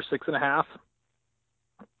probably over 6.5,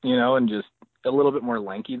 and just a little bit more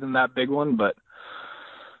lanky than that big one, but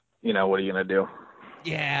what are you going to do?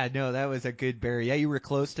 Yeah, no, that was a good bear. Yeah, you were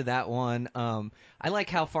close to that one. I like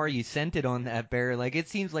how far you sent it on that bear. Like, it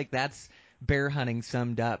seems like that's bear hunting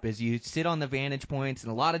summed up, as you sit on the vantage points,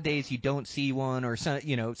 and a lot of days you don't see one, or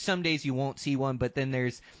some days you won't see one, but then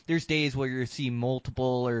there's days where you see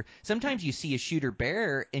multiple, or sometimes you see a shooter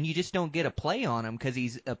bear and you just don't get a play on him because he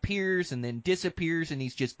appears and then disappears and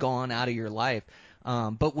he's just gone out of your life.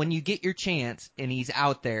 But when you get your chance and he's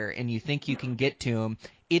out there and you think you can get to him,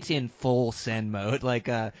 it's in full send mode. Like,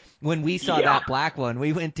 when we saw that black one,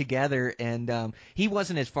 we went together, and he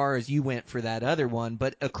wasn't as far as you went for that other one,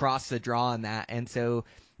 but across the draw on that. And so,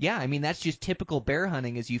 yeah, I mean, that's just typical bear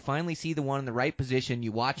hunting, is you finally see the one in the right position,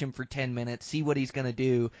 you watch him for 10 minutes, see what he's going to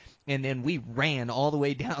do, and then we ran all the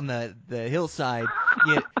way down the hillside,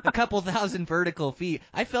 a couple thousand vertical feet.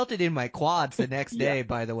 I felt it in my quads the next day,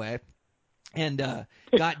 by the way, and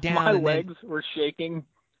got down. My legs were shaking.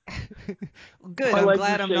 Good. I'm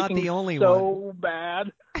glad I'm not the only one. So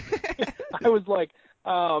bad. I was like,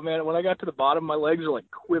 oh man, when I got to the bottom, my legs were like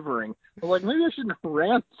quivering. I was like, maybe I shouldn't have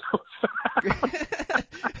ran so fast.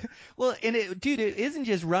 Well, and it isn't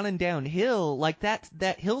just running downhill. Like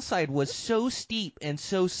that hillside was so steep and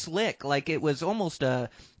so slick, like it was almost a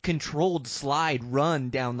controlled slide run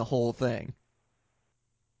down the whole thing.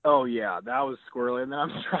 Oh yeah, that was squirrely. And then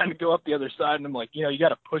I'm trying to go up the other side, and I'm like, you got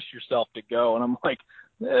to push yourself to go. And I'm like,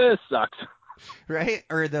 this sucks. Right?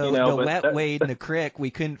 Or the wet wade in the creek,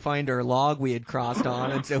 we couldn't find our log we had crossed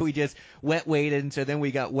on, and so we just wet waded, and so then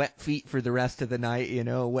we got wet feet for the rest of the night,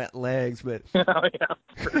 wet legs. But oh yeah,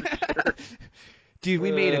 for sure. Dude,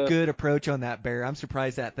 we made a good approach on that bear. I'm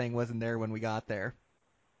surprised that thing wasn't there when we got there.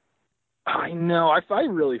 I know. I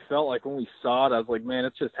really felt like when we saw it, I was like, man,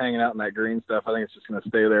 it's just hanging out in that green stuff. I think it's just going to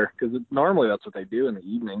stay there, because normally that's what they do in the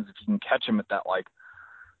evenings. If you can catch them at that, like,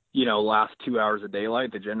 last 2 hours of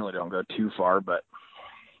daylight, they generally don't go too far, but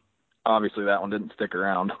obviously that one didn't stick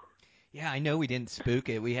around. Yeah, I know we didn't spook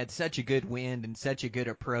it. We had such a good wind and such a good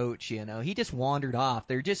approach, He just wandered off.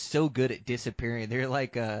 They're just so good at disappearing. They're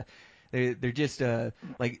like they're just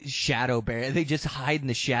like shadow bear. They just hide in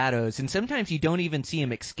the shadows, and sometimes you don't even see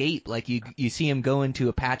them escape. Like you see them go into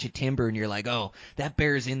a patch of timber, and you're like, oh, that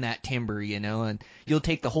bear's in that timber, and you'll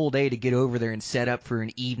take the whole day to get over there and set up for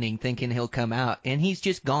an evening thinking he'll come out, and he's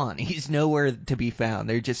just gone. He's nowhere to be found.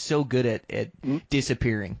 They're just so good at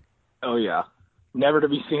disappearing. Oh yeah. Never to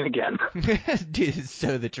be seen again. Dude, it's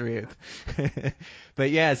so the truth. But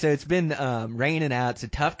yeah, so it's been raining out.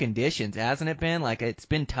 It's tough conditions, hasn't it been? Like, it's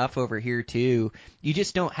been tough over here too. You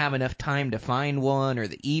just don't have enough time to find one, or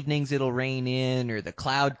the evenings it'll rain in, or the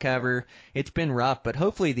cloud cover. It's been rough, but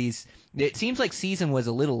hopefully it seems like season was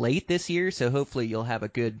a little late this year, so hopefully you'll have a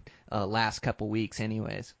good last couple weeks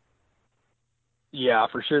anyways. Yeah,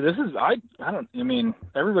 for sure. I mean,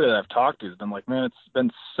 everybody that I've talked to has been like, man, it's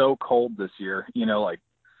been so cold this year, like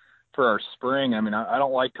for our spring. I mean, I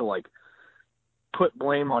don't like to like put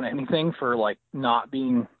blame on anything for like not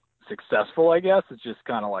being successful, I guess. It's just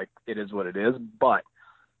kind of like, it is what it is. But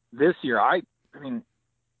this year, I mean,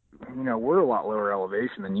 we're a lot lower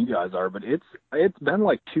elevation than you guys are, but it's been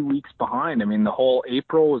like 2 weeks behind. I mean, the whole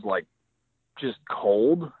April was like just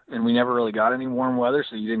cold, and we never really got any warm weather,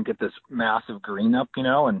 so you didn't get this massive green up,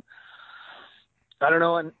 and I don't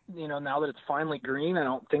know. And, now that it's finally green, I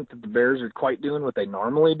don't think that the bears are quite doing what they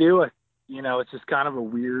normally do. It's just kind of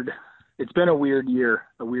it's been a weird year,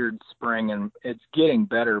 a weird spring, and it's getting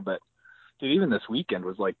better. But dude, even this weekend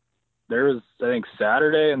was like, I think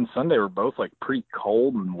Saturday and Sunday were both like pretty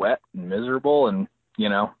cold and wet and miserable. And,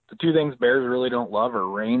 the two things bears really don't love are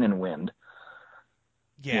rain and wind.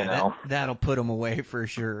 Yeah, that'll put them away for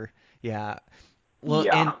sure. Yeah. Well,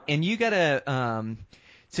 yeah. and you gotta,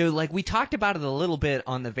 so like we talked about it a little bit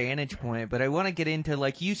on the Vantage Point, but I want to get into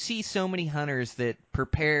like you see so many hunters that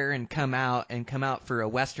prepare and come out for a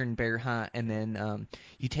western bear hunt, and then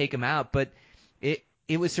you take them out. But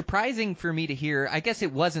it was surprising for me to hear. I guess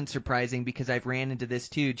it wasn't surprising because I've ran into this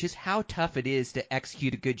too. Just how tough it is to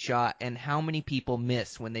execute a good shot, and how many people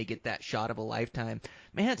miss when they get that shot of a lifetime.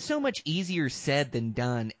 Man, it's so much easier said than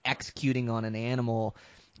done executing on an animal.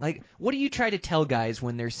 Like, what do you try to tell guys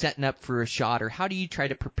when they're setting up for a shot, or how do you try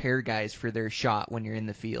to prepare guys for their shot when you're in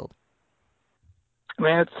the field?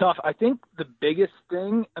 Man, it's tough. I think the biggest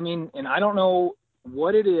thing, I mean, and I don't know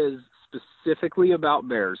what it is specifically about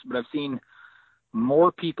bears, but I've seen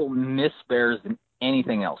more people miss bears than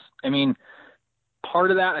anything else. I mean,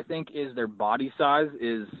 part of that, I think, is their body size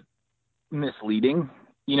is misleading.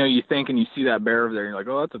 You think and you see that bear over there, and you're like,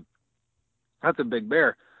 oh, that's a big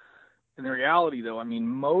bear. In the reality, though, I mean,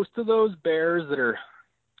 most of those bears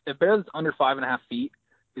a bear that's under 5.5 feet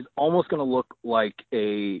is almost going to look like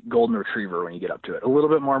a golden retriever when you get up to it. A little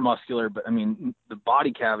bit more muscular, but I mean, the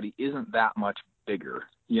body cavity isn't that much bigger,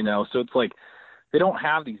 So it's like they don't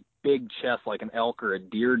have these big chests like an elk or a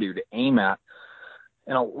deer do to aim at.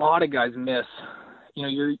 And a lot of guys miss.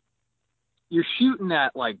 You're shooting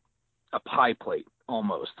at like a pie plate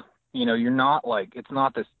almost. You're not like, it's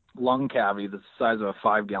not this lung cavity that's the size of a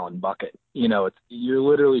 5-gallon bucket. You're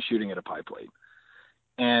literally shooting at a pie plate.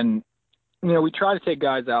 And we try to take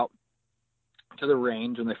guys out to the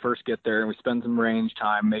range when they first get there, and we spend some range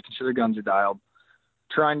time making sure their guns are dialed,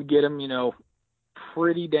 trying to get them,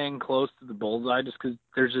 pretty dang close to the bullseye, just because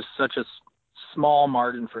there's just such a small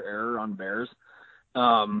margin for error on bears.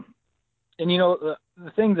 And the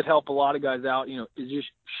things that help a lot of guys out, is just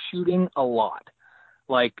shooting a lot,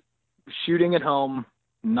 like shooting at home,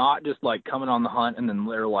 not just like coming on the hunt and then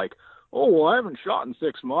they're like, oh, well, I haven't shot in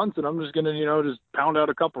 6 months and I'm just going to, just pound out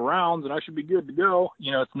a couple rounds and I should be good to go.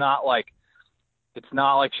 It's not like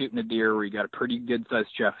shooting a deer where you got a pretty good sized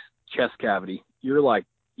chest cavity. You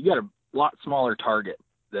got a lot smaller target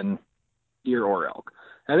than deer or elk.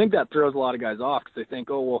 And I think that throws a lot of guys off because they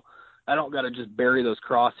think, oh, well, I don't got to just bury those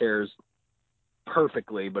crosshairs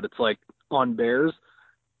perfectly. But it's like on bears,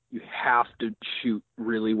 you have to shoot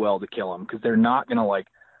really well to kill them, because they're not going to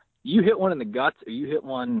you hit one in the guts or you hit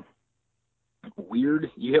one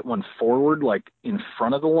weird, you hit one forward, like in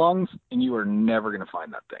front of the lungs, and you are never going to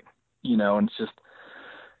find that thing, and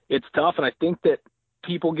it's tough. And I think that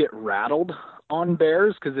people get rattled on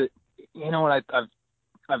bears because and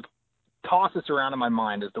I've tossed this around in my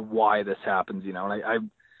mind as to why this happens, and I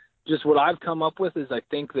just, what I've come up with is I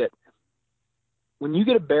think that when you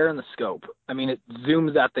get a bear in the scope, I mean, it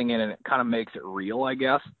zooms that thing in and it kind of makes it real, I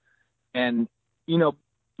guess. And,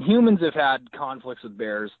 humans have had conflicts with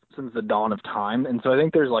bears since the dawn of time. And so I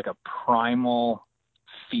think there's like a primal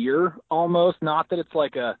fear almost, not that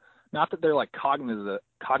they're like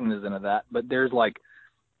cognizant of that, but there's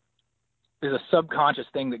a subconscious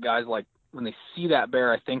thing that guys, like when they see that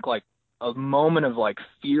bear, I think like a moment of like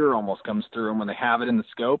fear almost comes through them when they have it in the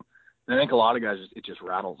scope. And I think a lot of guys, it just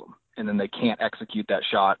rattles them, and then they can't execute that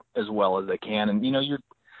shot as well as they can. And, you're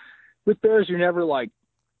with bears, you're never like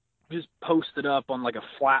just posted up on like a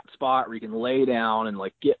flat spot where you can lay down and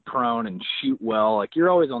like get prone and shoot well. Like you're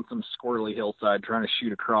always on some squirrely hillside trying to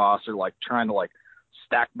shoot across, or like trying to like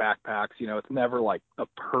stack backpacks. It's never like a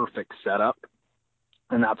perfect setup,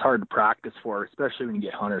 and that's hard to practice for, especially when you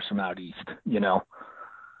get hunters from out east,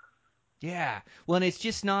 Yeah, well, and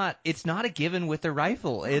it's not a given with a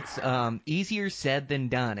rifle. It's easier said than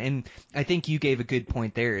done. And I think you gave a good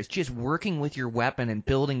point there. It's just working with your weapon and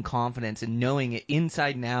building confidence and knowing it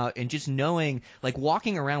inside and out, and just knowing, like,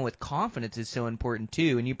 walking around with confidence is so important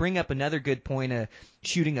too. And you bring up another good point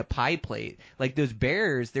shooting a pie plate. Like those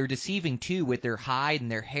bears, they're deceiving too with their hide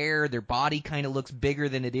and their hair. Their body kind of looks bigger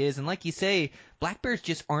than it is. And like you say, black bears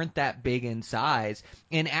just aren't that big in size.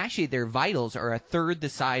 And actually their vitals are a third the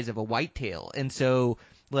size of a whitetail. And so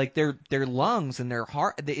like their lungs and their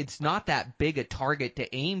heart, it's not that big a target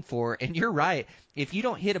to aim for. And you're right. If you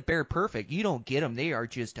don't hit a bear perfect, you don't get them. They are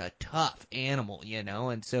just a tough animal, you know.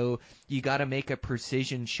 And so you got to make a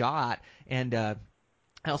precision shot. And I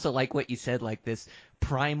also like what you said, like this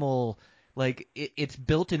primal, like it's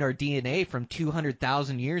built in our DNA from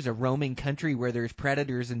 200,000 years of roaming country where there's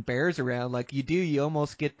predators and bears around. Like you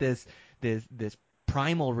almost get this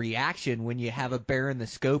primal reaction when you have a bear in the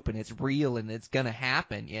scope and it's real and it's gonna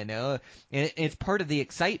happen, you know. And it's part of the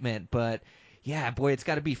excitement, but yeah, boy, it's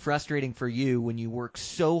got to be frustrating for you when you work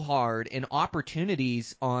so hard and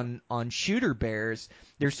opportunities on shooter bears.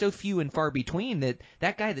 They're so few and far between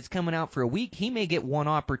that guy that's coming out for a week, he may get one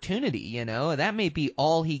opportunity, you know. That may be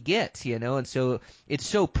all he gets, you know. And so it's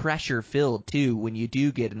so pressure filled too when you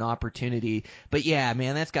do get an opportunity. But yeah,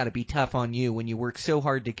 man, that's got to be tough on you when you work so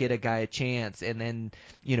hard to get a guy a chance and then,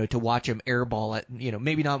 you know, to watch him airball it, you know,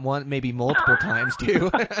 maybe not one, maybe multiple times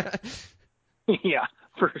too. Yeah,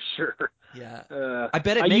 for sure. Yeah, I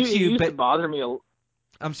bet it makes you. Used to bother me.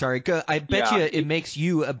 I'm sorry. I bet you it makes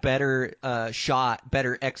you a better shot,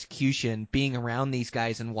 better execution, being around these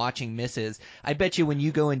guys and watching misses. I bet you when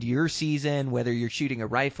you go into your season, whether you're shooting a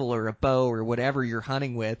rifle or a bow or whatever you're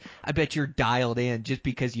hunting with, I bet you're dialed in just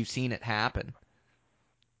because you've seen it happen.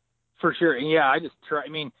 For sure. And yeah, I just try. I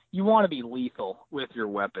mean, you want to be lethal with your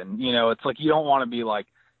weapon. You know, it's like you don't want to be like,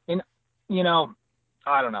 and you know,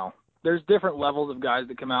 I don't know. There's different levels of guys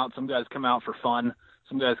that come out. Some guys come out for fun.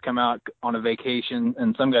 Some guys come out on a vacation,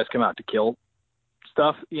 and some guys come out to kill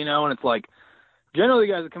stuff, you know. And it's like, generally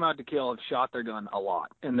the guys that come out to kill have shot their gun a lot,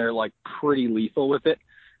 and they're like pretty lethal with it.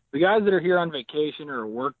 The guys that are here on vacation or a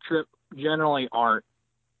work trip generally aren't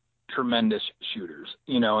tremendous shooters,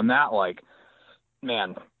 you know. And that, like,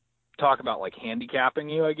 man, talk about like handicapping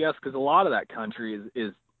you, I guess, because a lot of that country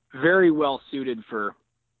is very well suited for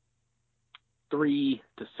 300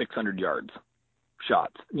 to 600 yards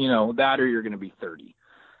shots, you know, that or you're going to be 30.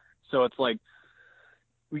 So it's like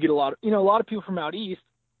we get a lot of people from out east.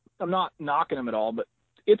 I'm not knocking them at all, but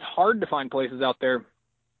it's hard to find places out there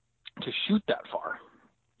to shoot that far.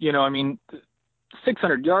 You know, I mean,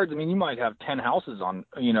 600 yards, I mean, you might have 10 houses on,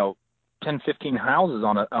 you know, 10, 15 houses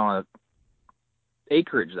on a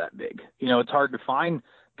acreage that big. You know, it's hard to find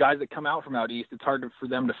guys that come out from out east. It's hard for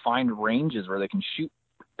them to find ranges where they can shoot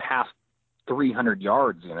past 300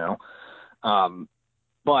 yards, you know.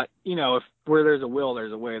 But, you know, if where there's a will,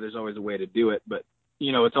 there's a way. There's always a way to do it. But,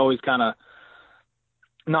 you know, it's always kind of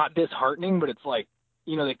not disheartening, but it's like,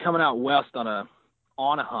 you know, they're coming out west on a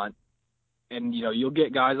hunt, and, you know, you'll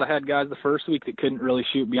get guys. I had guys the first week that couldn't really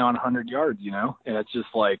shoot beyond 100 yards, you know, and it's just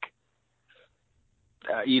like,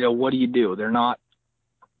 you know, what do? You're not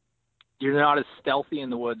as stealthy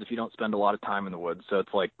in the woods if you don't spend a lot of time in the woods. So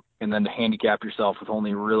it's like, and then to handicap yourself with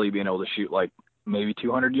only really being able to shoot like maybe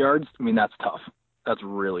 200 yards, I mean, that's tough. That's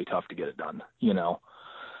really tough to get it done, you know.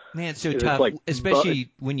 Man, it's so tough, like,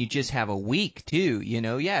 especially when you just have a week too, you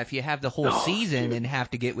know. Yeah, if you have the whole season and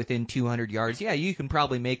have to get within 200 yards, yeah, you can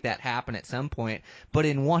probably make that happen at some point. But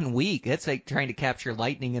in 1 week, that's like trying to capture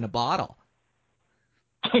lightning in a bottle.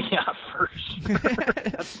 Yeah, for sure.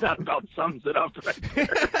 That about sums it up right there.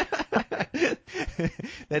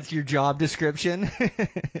 That's your job description?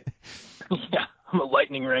 Yeah, I'm a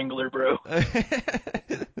lightning wrangler, bro.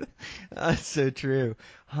 That's so true.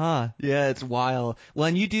 Huh. Yeah, it's wild. Well,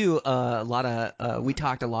 and you do a lot of, we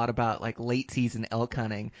talked a lot about like late season elk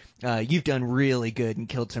hunting. You've done really good and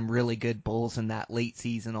killed some really good bulls in that late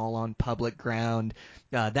season all on public ground.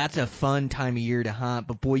 That's a fun time of year to hunt,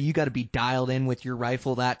 but boy, you got to be dialed in with your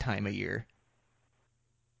rifle that time of year.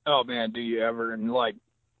 Oh man, do you ever? And like,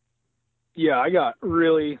 yeah, I got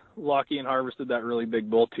really lucky and harvested that really big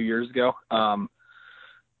bull 2 years ago. And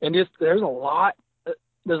just, there's a lot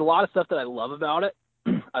of stuff that I love about it.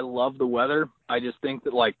 I love the weather. I just think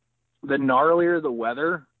that like the gnarlier the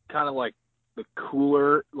weather, kind of like the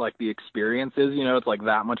cooler, like the experience is, you know, it's like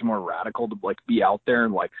that much more radical to like be out there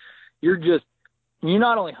and like, you're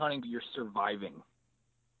not only hunting, but you're surviving.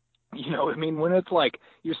 You know, I mean, when it's like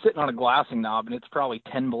you're sitting on a glassing knob and it's probably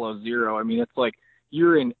 10 below zero, I mean, it's like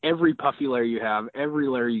you're in every puffy layer you have, every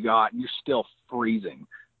layer you got, and you're still freezing,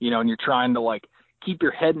 you know, and you're trying to like keep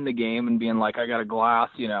your head in the game and being like, I got a glass,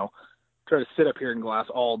 you know, try to sit up here and glass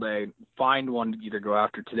all day, find one to either go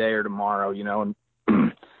after today or tomorrow, you know, and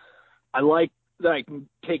I like that I can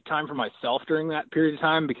take time for myself during that period of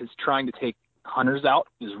time, because trying to take hunters out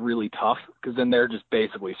is really tough, because then they're just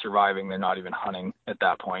basically surviving. They're not even hunting at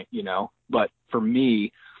that point, But for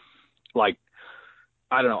me, like,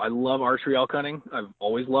 I don't know, I love archery elk hunting. I've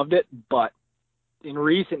always loved it, but in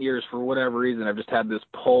recent years, for whatever reason, I've just had this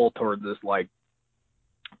pull toward this like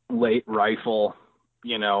late rifle,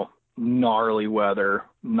 gnarly weather,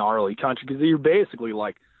 gnarly country, because you're basically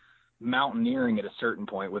like mountaineering at a certain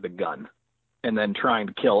point with a gun and then trying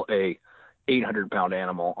to kill a 800-pound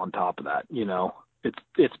animal on top of that.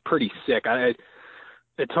 It's pretty sick.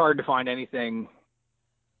 It's hard to find anything,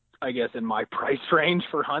 I guess, in my price range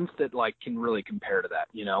for hunts that like can really compare to that.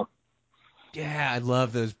 Yeah, I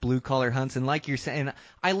love those blue-collar hunts, and like you're saying,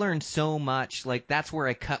 I learned so much. Like, that's where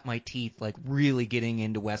I cut my teeth, like, really getting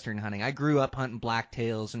into Western hunting. I grew up hunting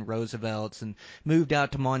blacktails and Roosevelts and moved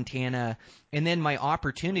out to Montana, and then my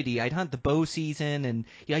opportunity, I'd hunt the bow season, and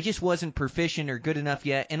I just wasn't proficient or good enough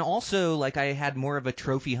yet. And also, like, I had more of a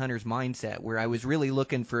trophy hunter's mindset, where I was really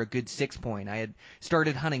looking for a good 6-point. I had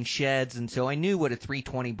started hunting sheds, and so I knew what a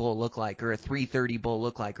 320 bull looked like, or a 330 bull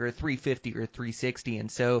looked like, or a 350 or a 360,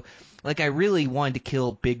 and so, like, I really wanted to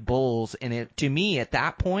kill big bulls, and to me at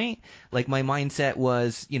that point, like, my mindset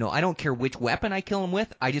was, I don't care which weapon I kill them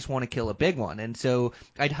with, I just want to kill a big one. And so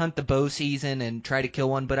I'd hunt the bow season and try to kill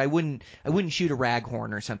one, but I wouldn't shoot a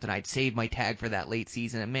raghorn or something. I'd save my tag for that late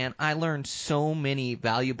season. And man, I learned so many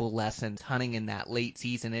valuable lessons hunting in that late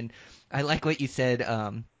season. And I like what you said,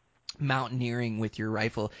 mountaineering with your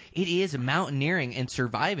rifle. It is mountaineering and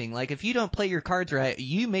surviving. Like, if you don't play your cards right,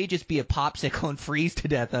 you may just be a popsicle and freeze to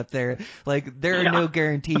death up there. Like, there are no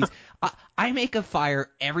guarantees. I make a fire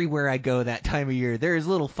everywhere I go that time of year. There's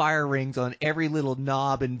little fire rings on every little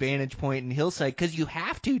knob and vantage point and hillside, because you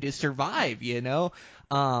have to survive,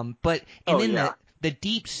 But then the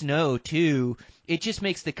deep snow too, it just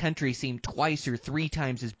makes the country seem twice or 3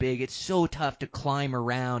 times as big. It's so tough to climb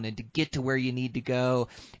around and to get to where you need to go.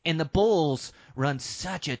 And the bulls run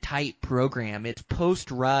such a tight program. It's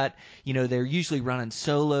post-rut. They're usually running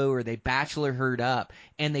solo, or they bachelor herd up,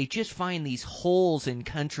 and they just find these holes in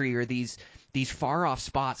country, or these far-off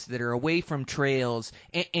spots that are away from trails.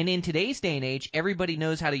 And in today's day and age, everybody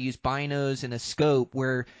knows how to use binos and a scope,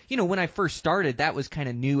 where, when I first started, that was kind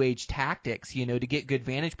of new age tactics, to get good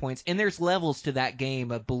vantage points. And there's levels to that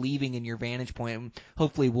game of believing in your vantage point.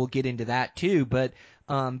 Hopefully we'll get into that too. But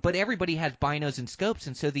everybody has binos and scopes.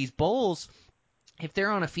 And so these bulls, if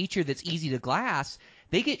they're on a feature that's easy to glass,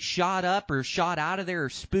 they get shot up or shot out of there or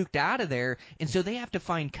spooked out of there, and so they have to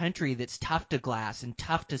find country that's tough to glass and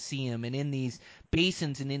tough to see them, and in these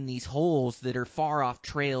basins and in these holes that are far off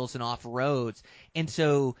trails and off roads. And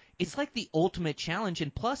so it's like the ultimate challenge,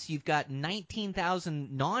 and plus you've got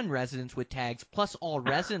 19,000 non-residents with tags, plus all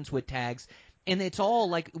residents with tags. And it's all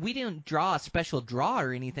like, we didn't draw a special draw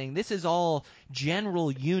or anything. This is all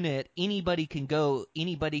general unit. Anybody can go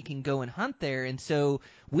and hunt there. And so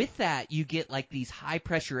with that, you get like these high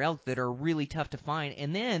pressure elk that are really tough to find.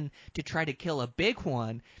 And then to try to kill a big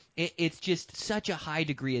one, it's just such a high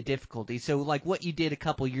degree of difficulty. So like what you did a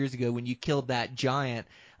couple years ago when you killed that giant,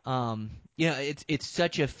 it's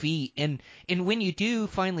such a feat. And when you do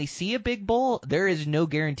finally see a big bull, there is no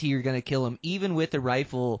guarantee you're going to kill him, even with a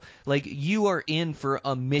rifle. Like, you are in for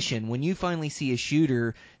a mission. When you finally see a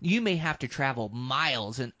shooter, you may have to travel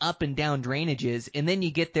miles and up and down drainages, and then you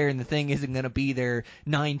get there and the thing isn't going to be there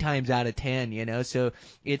 9 times out of 10, So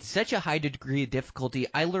it's such a high degree of difficulty.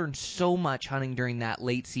 I learned so much hunting during that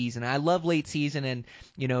late season. I love late season, and,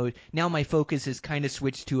 now my focus is kind of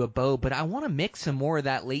switched to a bow, but I want to mix some more of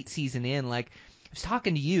that late season in. Like, I was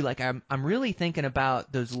talking to you, like, I'm really thinking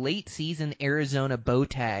about those late season Arizona bow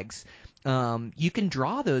tags. You can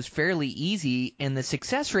draw those fairly easy, and the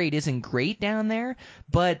success rate isn't great down there,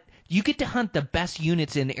 but you get to hunt the best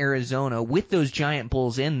units in Arizona with those giant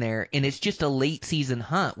bulls in there, and it's just a late season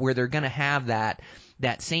hunt where they're going to have that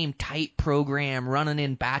same tight program, running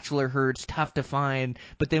in bachelor herds, tough to find,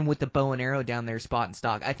 but then with the bow and arrow down there, spot and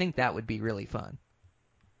stock. I think that would be really fun.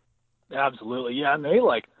 Absolutely, yeah. And they,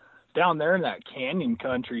 like, down there in that canyon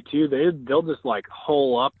country too, they'll just like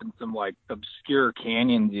hole up in some like obscure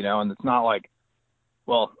canyons, and it's not like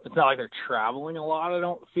they're traveling a lot, I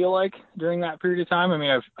don't feel like, during that period of time. I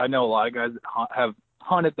mean, I know a lot of guys that have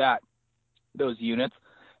hunted those units.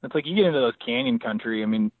 It's like, you get into those canyon country, I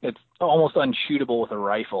mean, it's almost unshootable with a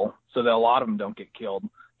rifle, so that a lot of them don't get killed.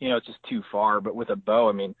 It's just too far. But with a bow,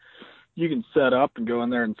 I mean, you can set up and go in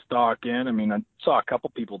there and stalk in. I mean, I saw a couple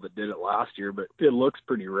people that did it last year, but it looks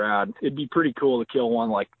pretty rad. It'd be pretty cool to kill one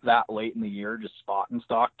like that late in the year, just spot and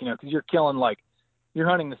stalk, because you're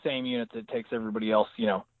hunting the same units that takes everybody else,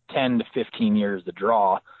 10 to 15 years to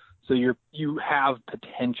draw. So you have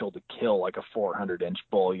potential to kill like a 400-inch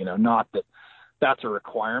bull, not that that's a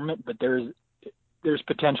requirement, but there's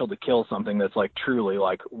potential to kill something that's like truly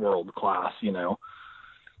like world class, you know.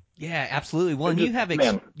 Yeah, absolutely. Well, and you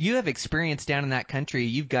have experience down in that country.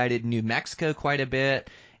 You've guided New Mexico quite a bit,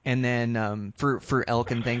 and then for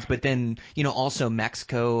elk and things. But then also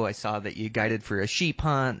Mexico. I saw that you guided for a sheep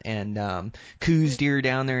hunt and Coues deer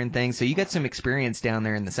down there and things. So you got some experience down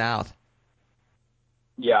there in the South.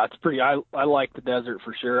 Yeah, it's pretty. I like the desert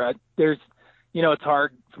for sure. It's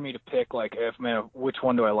hard for me to pick like which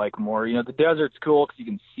one do I like more. The desert's cool because you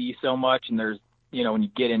can see so much, and there's when you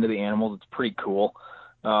get into the animals, it's pretty cool.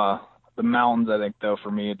 The mountains, I think, though,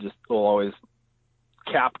 for me, it just will always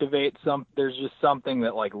captivate. There's just something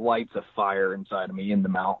that like lights a fire inside of me in the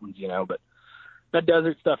mountains, But that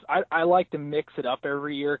desert stuff, I like to mix it up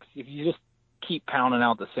every year, because if you just keep pounding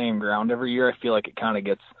out the same ground every year, I feel like it kind of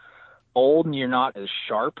gets old and you're not as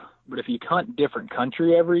sharp. But if you hunt different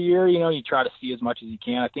country every year, you try to see as much as you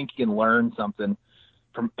can. I think you can learn something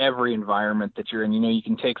from every environment that you're in. You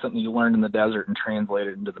can take something you learned in the desert and translate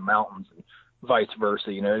it into the mountains, and vice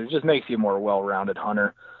versa. It just makes you a more well-rounded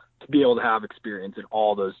hunter to be able to have experience in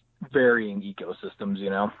all those varying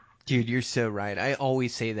ecosystems, Dude, you're so right. I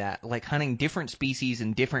always say that. Like, hunting different species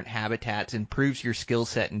in different habitats improves your skill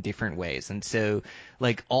set in different ways. And so,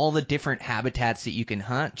 like, all the different habitats that you can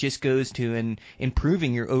hunt just goes to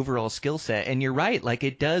improving your overall skill set. And you're right. Like,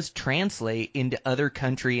 it does translate into other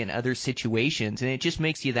country and other situations. And it just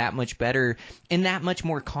makes you that much better and that much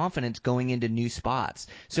more confident going into new spots.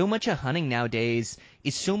 So much of hunting nowadays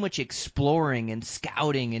is so much exploring and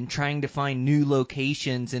scouting and trying to find new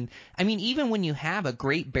locations. And I mean, even when you have a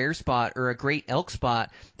great bear spot or a great elk spot,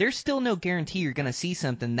 there's still no guarantee you're going to see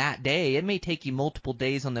something that day. It may take you multiple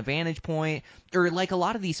days on the vantage point, or like a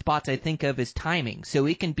lot of these spots I think of as timing. So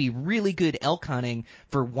it can be really good elk hunting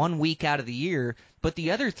for 1 week out of the year, but the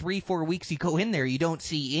other 3-4 weeks you go in there, you don't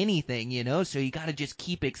see anything, so you got to just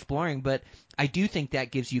keep exploring. But I do think that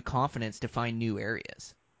gives you confidence to find new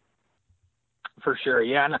areas. For sure,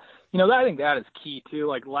 yeah. And, I think that is key, too.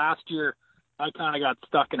 Like, last year, I kind of got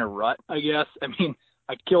stuck in a rut, I guess. I mean,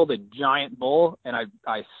 I killed a giant bull, and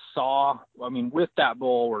I saw, with that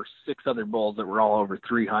bull were 6 other bulls that were all over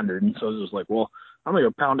 300. And so it was like, well, I'm going to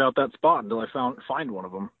go pound out that spot until I find one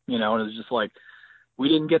of them, and it was just like, we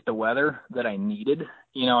didn't get the weather that I needed.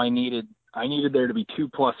 I needed there to be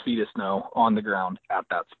 2+ feet of snow on the ground at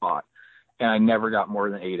that spot. And I never got more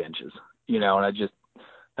than 8 inches, and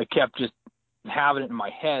I kept just having it in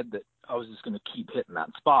my head that I was just going to keep hitting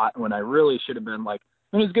that spot, when I really should have been like,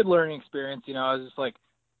 it was a good learning experience. I was just like,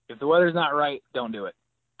 if the weather's not right, don't do it.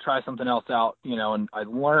 Try something else out, and I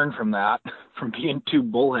learned from that, from being too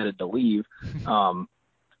bullheaded to leave.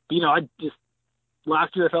 I just,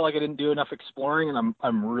 last year I felt like I didn't do enough exploring, and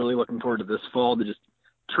I'm really looking forward to this fall to just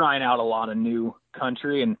trying out a lot of new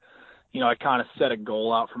country. And, I kind of set a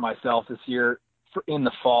goal out for myself this year in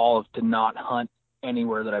the fall to not hunt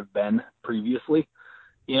anywhere that I've been previously,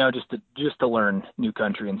 just to learn new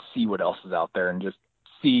country and see what else is out there, and just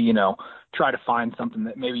see, try to find something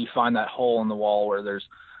that maybe you find that hole in the wall where there's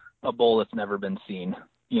a bull that's never been seen,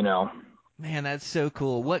 Man, that's so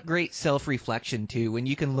cool. What great self-reflection, too, when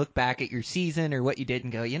you can look back at your season or what you did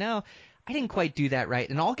and go, I didn't quite do that right.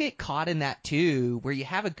 And I'll get caught in that, too, where you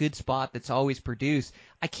have a good spot that's always produced.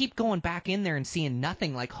 I keep going back in there and seeing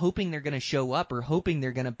nothing, like hoping they're going to show up or hoping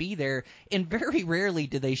they're going to be there. And very rarely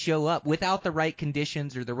do they show up without the right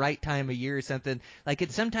conditions or the right time of year or something. Like,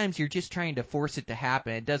 sometimes you're just trying to force it to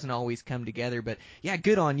happen. It doesn't always come together. But, yeah,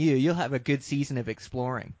 good on you. You'll have a good season of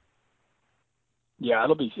exploring. Yeah,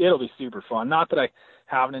 it'll be super fun. Not that I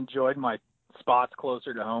haven't enjoyed my spots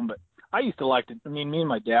closer to home, but I used to like to, me and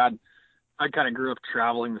my dad, I kind of grew up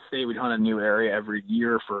traveling the state. We'd hunt a new area every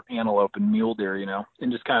year for antelope and mule deer,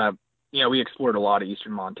 and just kind of, we explored a lot of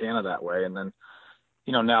eastern Montana that way. And then,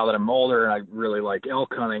 now that I'm older and I really like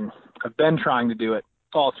elk hunting, I've been trying to do it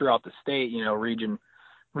all throughout the state, region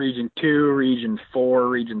 2, region 4,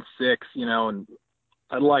 region 6, and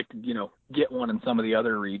I'd like to, get one in some of the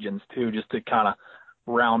other regions too, just to kind of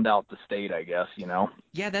round out the state, I guess,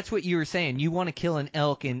 Yeah, that's what you were saying. You want to kill an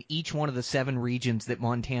elk in each one of the 7 regions that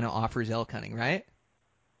Montana offers elk hunting, right?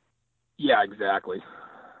 Yeah, exactly.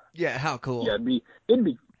 Yeah, how cool. Yeah, it'd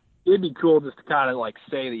be cool just to kind of like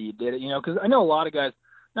say that you did it, because I know a lot of guys,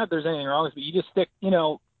 not that there's anything wrong with it, but you just stick,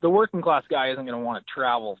 the working class guy isn't going to want to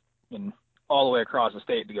travel all the way across the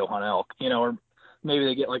state to go hunt elk, or maybe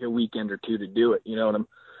they get like a weekend or 2 to do it, and I'm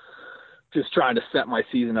just trying to set my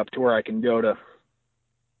season up to where I can go to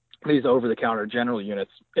these over-the-counter general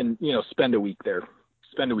units and, spend a week there,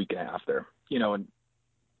 spend a week and a half there, and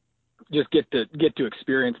just get to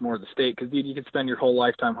experience more of the state, because you can spend your whole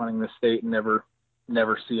lifetime hunting this state and never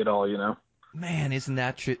see it all, Man, isn't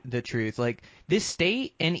that the truth? Like this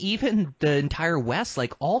state and even the entire West,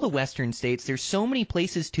 like all the Western states, there's so many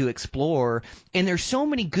places to explore and there's so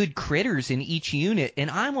many good critters in each unit.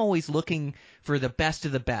 And I'm always looking for the best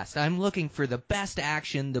of the best. I'm looking for the best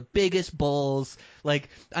action, the biggest bulls. Like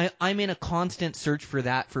I'm in a constant search for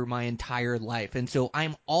that for my entire life. And so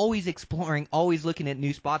I'm always exploring, always looking at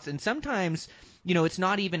new spots. And sometimes, it's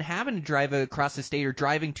not even having to drive across the state or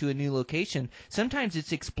driving to a new location. Sometimes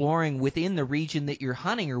it's exploring within the region that you're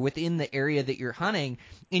hunting or within the area that you're hunting,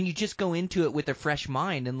 and you just go into it with a fresh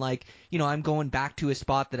mind. And I'm going back to a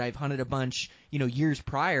spot that I've hunted a bunch, years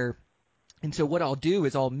prior. And so what I'll do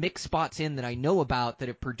is I'll mix spots in that I know about that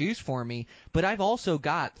have produced for me, but I've also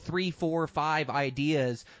got 3, 4, 5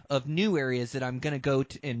 ideas of new areas that I'm going to go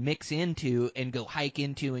and mix into and go hike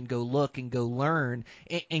into and go look and go learn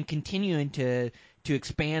and continuing to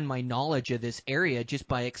expand my knowledge of this area just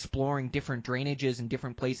by exploring different drainages and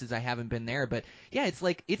different places I haven't been there. But yeah, it's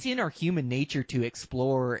like it's in our human nature to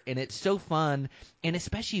explore, and it's so fun. And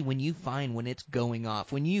especially when it's going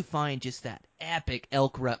off, when you find just that epic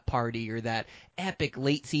elk rut party or that epic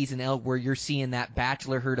late season elk where you're seeing that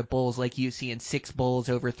bachelor herd of bulls like you seeing 6 bulls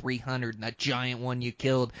over 300 and that giant one you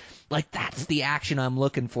killed. Like that's the action I'm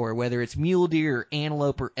looking for, whether it's mule deer or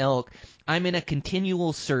antelope or elk. I'm in a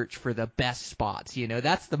continual search for the best spots.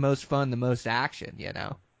 That's the most fun, the most action.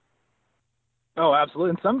 Oh,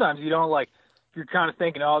 absolutely. And sometimes you don't like, you're kind of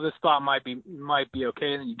thinking, oh, this spot might be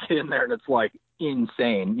okay, and then you get in there and it's like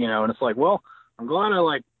insane, and it's like, well, I'm glad I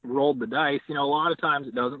like rolled the dice. A lot of times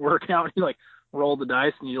it doesn't work out. You like roll the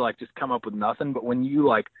dice and you like just come up with nothing. But when you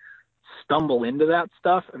like stumble into that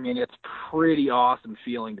stuff, I mean, it's pretty awesome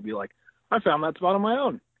feeling to be like, I found that spot on my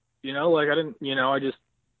own. Like I didn't, I just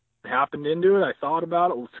happened into it. I thought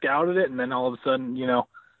about it, scouted it, and then all of a sudden,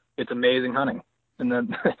 it's amazing hunting. And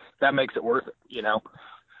then that makes it worth it,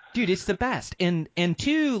 Dude, it's the best. And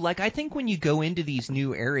two, like I think when you go into these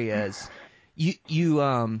new areas, you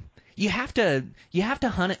have to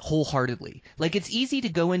hunt it wholeheartedly. Like it's easy to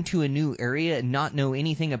go into a new area and not know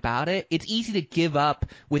anything about it. It's easy to give up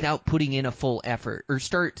without putting in a full effort or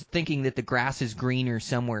start thinking that the grass is greener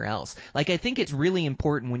somewhere else. Like I think it's really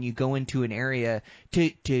important when you go into an area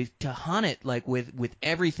to hunt it like with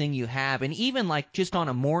everything you have, and even like just on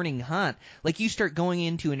a morning hunt, like you start going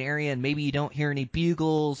into an area and maybe you don't hear any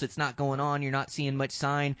bugles, it's not going on, you're not seeing much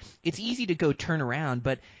sign. It's easy to go turn around,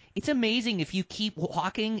 but it's amazing if you keep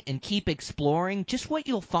walking and keep exploring just what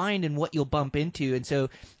you'll find and what you'll bump into. And so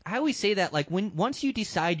I always say that like once you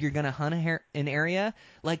decide you're going to hunt an area,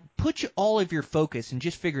 like put all of your focus and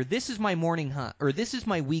just figure this is my morning hunt or this is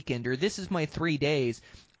my weekend or this is my 3 days.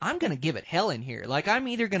 I'm going to give it hell in here. Like I'm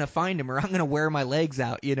either going to find them or I'm going to wear my legs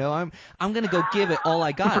out, I'm going to go give it all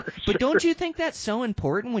I got. Sure. But don't you think that's so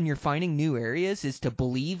important when you're finding new areas is to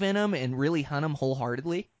believe in them and really hunt them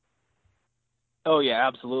wholeheartedly? Oh yeah,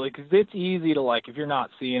 absolutely. Because it's easy to like, if you're not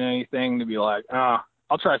seeing anything, to be like,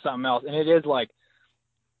 I'll try something else. And it is like,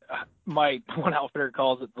 my one outfitter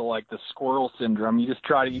calls it the squirrel syndrome. You just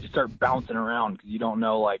start bouncing around because you don't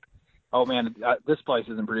know like, oh man, this place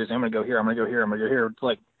isn't producing. I'm gonna go here. I'm gonna go here. I'm gonna go here. It's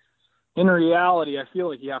like, in reality, I feel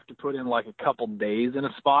like you have to put in like a couple days in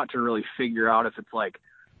a spot to really figure out if it's like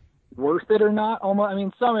worth it or not. Almost, I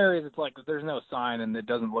mean, some areas it's like if there's no sign and it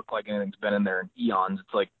doesn't look like anything's been in there in eons,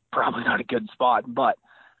 it's like probably not a good spot. But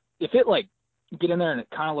if it like get in there and it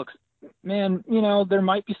kind of looks, man, there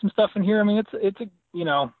might be some stuff in here. I mean, it's a,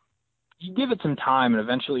 you give it some time and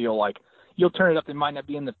eventually you'll turn it up. They might not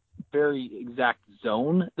be in the very exact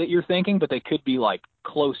zone that you're thinking, but they could be like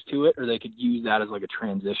close to it, or they could use that as like a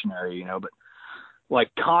transition area, but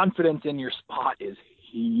like confidence in your spot is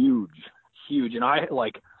huge. And I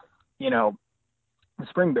like,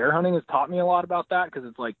 spring bear hunting has taught me a lot about that. Cause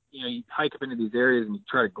it's like, you hike up into these areas and you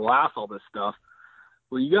try to glass all this stuff.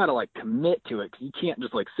 Well, you got to like commit to it. Cause you can't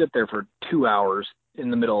just like sit there for 2 hours in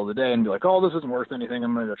the middle of the day and be like, oh, this isn't worth anything.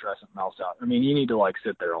 I'm going to go try something else out. I mean, you need to like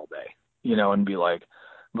sit there all day, and be like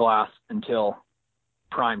glass until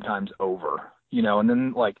prime time's over, and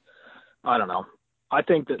then like, I don't know. I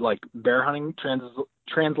think that like bear hunting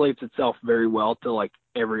translates itself very well to like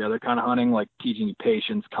every other kind of hunting, like teaching you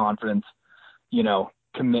patience, confidence,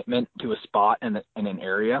 commitment to a spot and an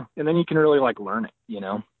area. And then you can really like learn it,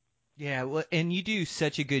 Yeah, well, and you do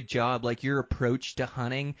such a good job, like your approach to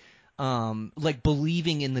hunting, like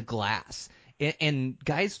believing in the glass. And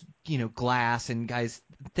guys, glass, and guys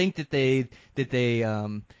think that they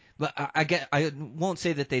but I won't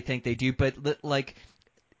say that they think they do, but like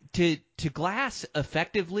to to glass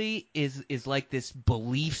effectively is like this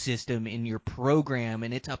belief system in your program,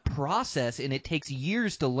 and it's a process, and it takes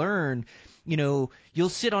years to learn. You know, you'll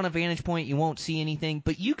sit on a vantage point, you won't see anything,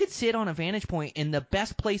 but you could sit on a vantage point in the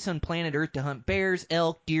best place on planet Earth to hunt bears,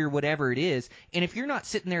 elk, deer, whatever it is, and if you're not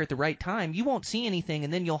sitting there at the right time, you won't see anything,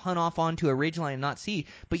 and then you'll hunt off onto a ridgeline and not see.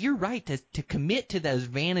 But you're right to commit to those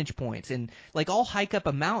vantage points, and like I'll hike up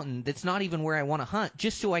a mountain that's not even where I want to hunt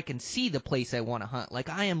just so I can see the place I want to hunt. Like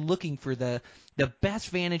I am looking for the best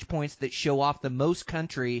vantage points that show off the most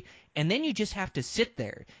country, and then you just have to sit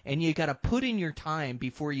there and you got to put in your time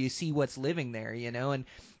before you see what's living there, you know.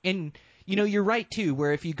 And you know, you're right too,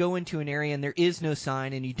 where if you go into an area and there is no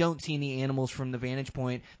sign and you don't see any animals from the vantage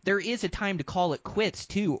point, there is a time to call it quits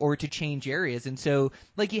too, or to change areas. And so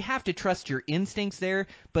like you have to trust your instincts there,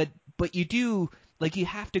 but you do, like you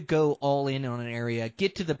have to go all in on an area,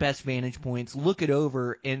 get to the best vantage points, look it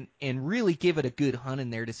over, and really give it a good hunt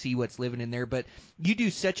in there to see what's living in there. But you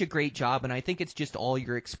do such a great job, and I think it's just all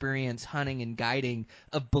your experience hunting and guiding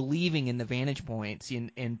of believing in the vantage points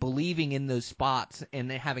and believing in those spots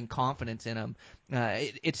and having confidence in them.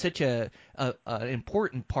 It's such an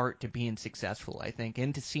important part to being successful, I think,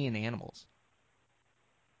 and to seeing animals.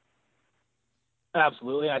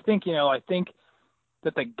 Absolutely. I think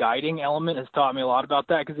that the guiding element has taught me a lot about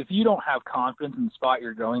that, because if you don't have confidence in the spot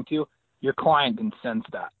you're going to, your client can sense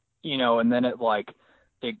that, you know, and then the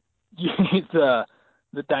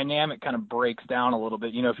dynamic kind of breaks down a little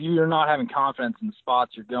bit. You know, if you're not having confidence in the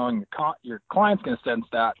spots you're going, your client's going to sense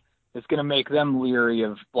that. It's going to make them leery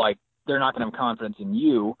of, like, they're not going to have confidence in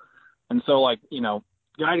you. And so, like, you know,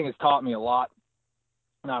 guiding has taught me a lot,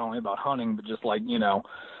 not only about hunting, but just like, you know,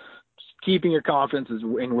 just keeping your confidence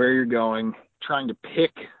in where you're going, trying to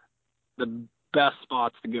pick the best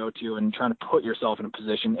spots to go to, and trying to put yourself in a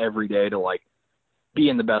position every day to like be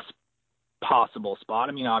in the best possible spot.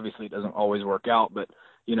 I mean, obviously it doesn't always work out, but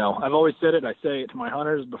you know, I've always said it. I say it to my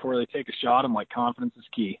hunters before they take a shot. I'm like, confidence is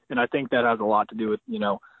key. And I think that has a lot to do with, you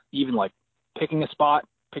know, even like picking a spot,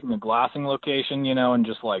 picking a glassing location, you know, and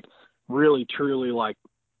just like really truly like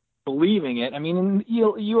believing it. I mean,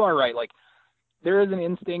 you are right. Like, there is an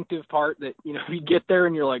instinctive part that, you know, you get there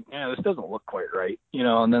and you're like, this doesn't look quite right, you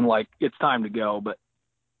know, and then like it's time to go. But,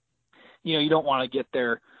 you know, you don't want to get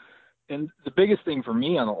there. And the biggest thing for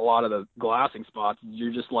me on a lot of the glassing spots is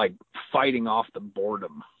you're just like fighting off the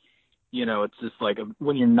boredom. You know, it's just like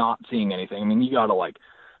when you're not seeing anything, I mean, you got to like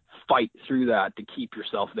fight through that to keep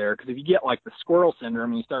yourself there. Because if you get like the squirrel syndrome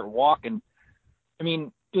and you start walking, I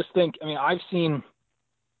mean, just think, I mean,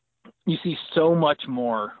 you see so much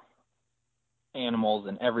more animals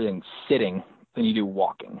and everything sitting than you do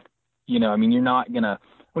walking. You know, I mean,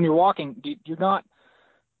 when you're walking, you're not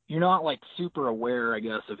like super aware, I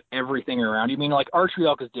guess, of everything around you. I mean, like archery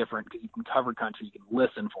elk is different because you can cover country, you can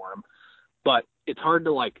listen for them, but it's hard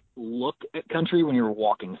to like look at country when you're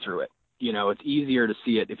walking through it. You know, it's easier to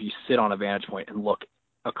see it if you sit on a vantage point and look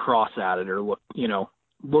across at it, or look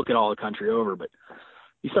at all the country over. But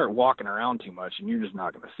you start walking around too much and you're just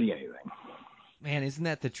not going to see anything. Man, isn't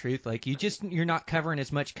that the truth? Like, you're not covering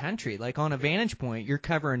as much country. Like, on a vantage point, you're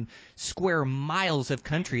covering square miles of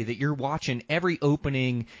country that you're watching every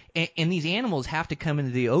opening, and these animals have to come into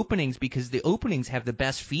the openings because the openings have the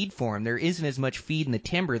best feed for them. There isn't as much feed in the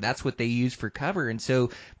timber. That's what they use for cover. And so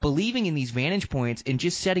believing in these vantage points and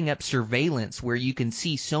just setting up surveillance where you can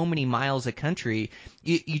see so many miles of country,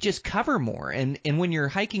 you just cover more. And when you're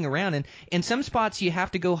hiking around, and some spots you have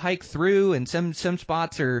to go hike through, and some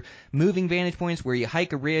spots are moving vantage points where you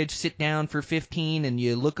hike a ridge, sit down for 15, and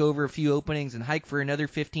you look over a few openings and hike for another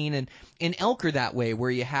 15. And elk are that way, where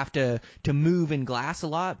you have to move and glass a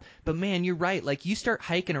lot. But man, you're right. Like, you start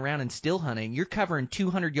hiking around and still hunting, you're covering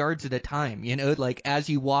 200 yards at a time, you know, like as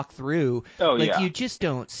you walk through. You just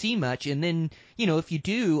don't see much. And then, you know, if you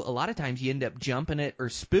do, a lot of times you end up jumping it or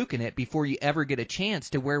spooking it before you ever get a chance,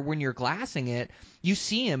 to where when you're glassing it, you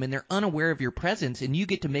see them and they're unaware of your presence, and you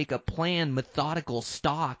get to make a planned, methodical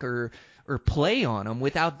stalk or play on them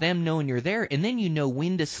without them knowing you're there. And then you know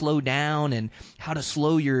when to slow down and how to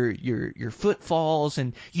slow your footfalls,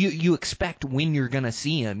 and you expect when you're going to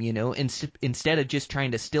see them, you know, instead of just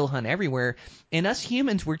trying to still hunt everywhere. And us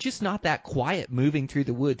humans, we're just not that quiet moving through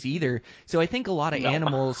the woods either. So I think a lot of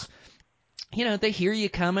animals, you know, they hear you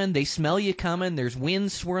coming, they smell you coming, there's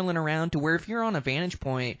winds swirling around, to where if you're on a vantage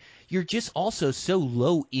point, you're just also so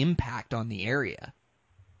low impact on the area.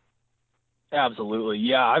 Absolutely.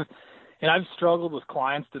 Yeah. I've struggled with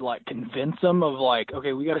clients to like convince them of like,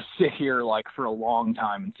 okay, we got to sit here like for a long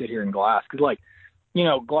time and sit here and glass. Cause like, you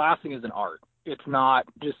know, glassing is an art. It's not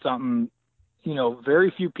just something, you know,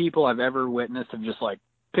 very few people I've ever witnessed have just like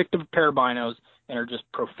picked up a pair of binos and are just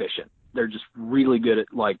proficient. they're just really good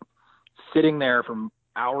at like sitting there from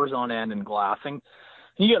hours on end and glassing.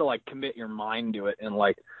 You got to like commit your mind to it and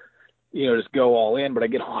like, just go all in. But I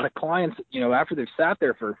get a lot of clients, after they've sat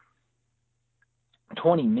there for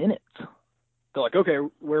 20 minutes, they're like, okay,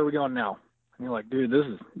 where are we going now? And you're like, dude, this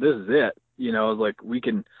is it. Like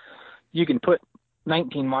you can put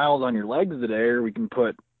 19 miles on your legs today, or we can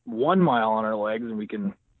put 1 mile on our legs, and we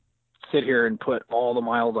can sit here and put all the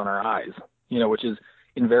miles on our eyes, which is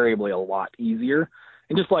invariably a lot easier.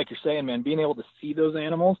 And just like you're saying, man, being able to see those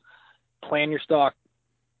animals, plan your stock,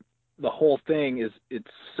 the whole thing it's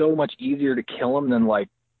so much easier to kill them than like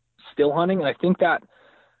still hunting. And I think that,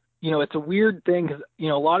 it's a weird thing because, a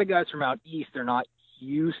lot of guys from out east, they're not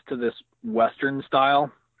used to this Western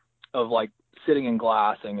style of like sitting and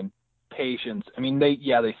glassing and patience. I mean, they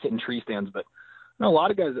sit in tree stands, but a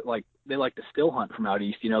lot of guys that they like to still hunt from out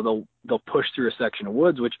east. They'll push through a section of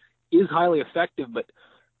woods, which is highly effective, but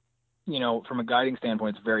from a guiding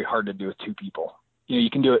standpoint, it's very hard to do with two people. You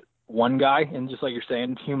can do it one guy, and just like you're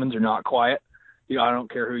saying, humans are not quiet. I don't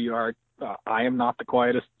care who you are. I am not the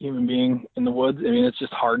quietest human being in the woods. I mean, it's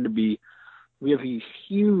just hard to be. We have a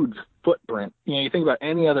huge footprint. You think about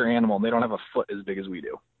any other animal, they don't have a foot as big as we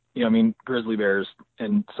do. Grizzly bears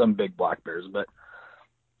and some big black bears, but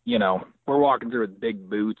we're walking through with big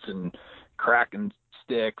boots and cracking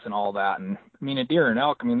sticks and all that. And a deer and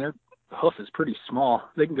elk, their hoof is pretty small.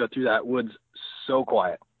 They can go through that woods so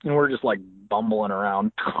quiet, and we're just like bumbling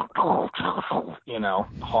around, hard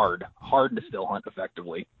to still hunt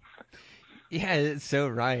effectively. Yeah, it's so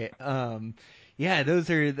right. Yeah,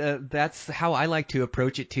 that's how I like to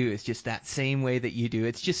approach it too. It's just that same way that you do.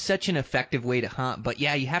 It's just such an effective way to hunt. But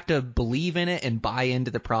yeah, you have to believe in it and buy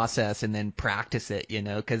into the process and then practice it,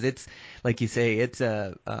 because it's like you say, it's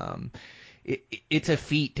a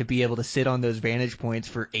feat to be able to sit on those vantage points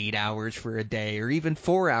for 8 hours for a day, or even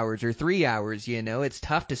 4 hours or 3 hours. It's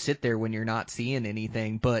tough to sit there when you're not seeing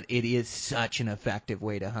anything, but it is such an effective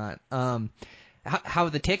way to hunt. How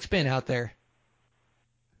have the ticks been out there?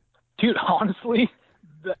 Dude, honestly,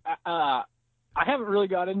 I haven't really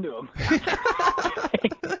got into them.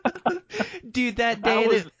 Dude, that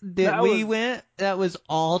day that we went, that was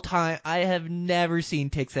all time. I have never seen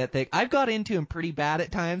ticks that thick. I've got into them pretty bad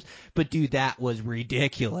at times, but dude, that was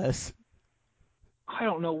ridiculous. I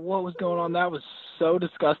don't know what was going on. That was so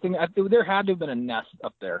disgusting. There had to have been a nest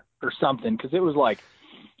up there or something, because it was like,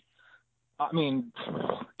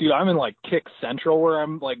 dude, I'm in like Tick Central where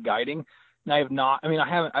I'm like guiding. And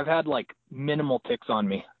I've had like minimal ticks on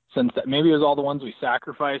me since that. Maybe it was all the ones we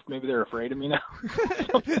sacrificed. Maybe they're afraid of me now.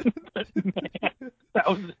 But man, that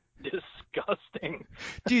was disgusting.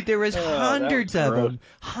 Dude, there was hundreds of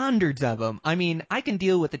them. I can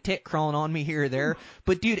deal with a tick crawling on me here or there,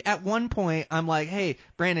 but dude, at one point I'm like, hey,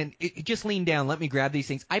 Brandon, just lean down, let me grab these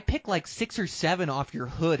things. I picked like 6 or 7 off your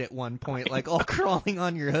hood at one point, like all crawling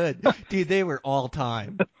on your hood. Dude, they were all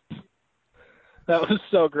time. That was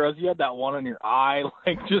so gross. You had that one on your eye,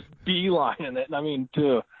 like just beelining it.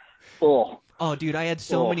 Oh, dude, I had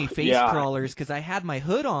so many face crawlers because I had my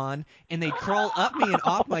hood on, and they'd crawl up me and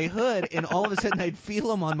off my hood, and all of a sudden I'd feel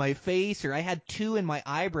them on my face, or I had 2 in my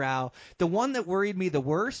eyebrow. The one that worried me the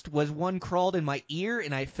worst was one crawled in my ear,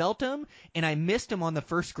 and I felt him, and I missed him on the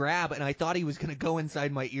first grab, and I thought he was going to go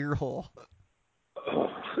inside my ear hole.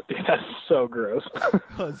 That's so gross.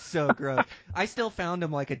 Oh, so gross. I still found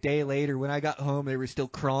them like a day later. When I got home, they were still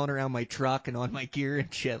crawling around my truck and on my gear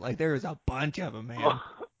and shit. Like, there was a bunch of them, man.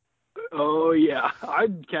 Oh yeah.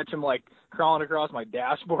 I'd catch them like crawling across my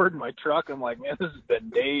dashboard in my truck. I'm like, man, this has been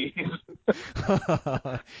days.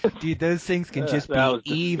 Dude, those things can just be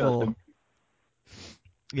evil.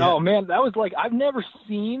 Yeah. Oh man, that was like, I've never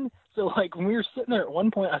seen. So like when we were sitting there at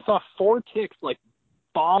one point, I saw 4 ticks like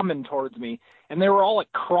bombing towards me, and they were all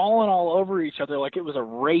like crawling all over each other like it was a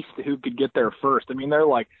race to who could get there first. They're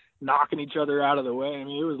like knocking each other out of the way.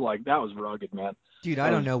 It was like, that was rugged, man. Dude,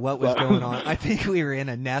 I don't know what was going on. I think we were in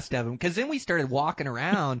a nest of them, because then we started walking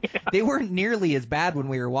around. Yeah. They weren't nearly as bad when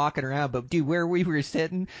we were walking around, but dude, where we were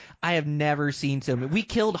sitting, I have never seen so many. We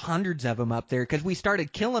killed hundreds of them up there because we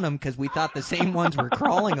started killing them because we thought the same ones were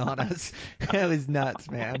crawling on us. That was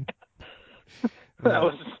nuts, man. That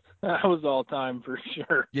was all time for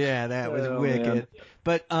sure. Yeah, that was wicked. Man.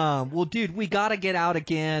 But, well, dude, we got to get out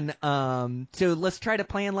again. So let's try to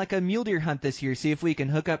plan like a mule deer hunt this year, see if we can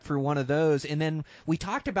hook up for one of those. And then we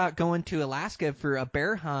talked about going to Alaska for a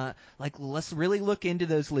bear hunt. Like, let's really look into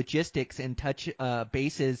those logistics and touch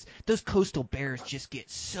bases. Those coastal bears just get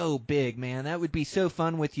so big, man. That would be so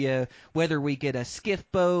fun with you, whether we get a skiff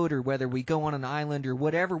boat or whether we go on an island or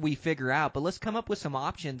whatever we figure out. But let's come up with some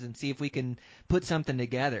options and see if we can put something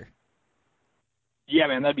together. Yeah,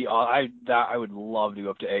 man, that'd be I would love to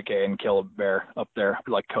go up to AK and kill a bear up there,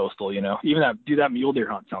 like coastal, Even that mule deer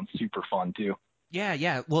hunt sounds super fun too.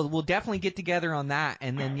 Yeah. Well, we'll definitely get together on that,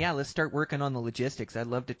 and then let's start working on the logistics. I'd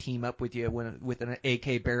love to team up with you with an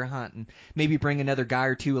AK bear hunt, and maybe bring another guy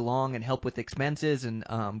or two along and help with expenses, and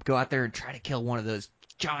go out there and try to kill one of those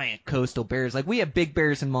giant coastal bears. Like, we have big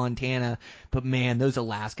bears in Montana, but man, those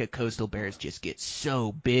Alaska coastal bears just get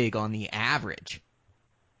so big on the average.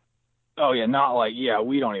 Oh yeah,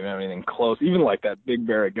 we don't even have anything close. Even like that big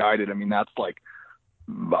bear at Guided. I mean, that's like,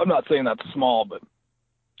 I'm not saying that's small, but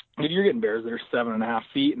you're getting bears that are 7.5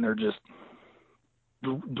 feet, and they're just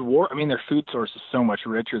dwarf. I mean, their food source is so much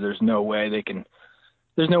richer. There's no way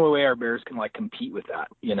our bears can like compete with that.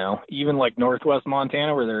 Even like Northwest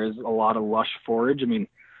Montana, where there is a lot of lush forage. I mean,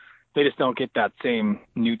 they just don't get that same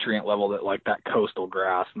nutrient level that like that coastal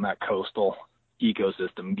grass and that coastal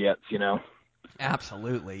ecosystem gets.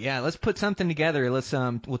 Absolutely. Yeah, let's put something together.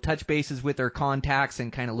 We'll touch bases with our contacts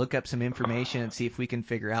and kind of look up some information and see if we can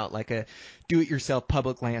figure out like a do-it-yourself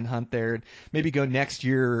public land hunt there. Maybe go next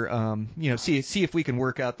year, see if we can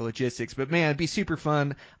work out the logistics. But man, it'd be super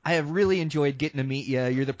fun. I have really enjoyed getting to meet you.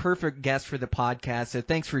 You're the perfect guest for the podcast. So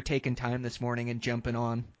thanks for taking time this morning and jumping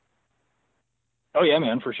on. Oh yeah,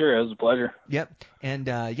 man, for sure. It was a pleasure. Yep. And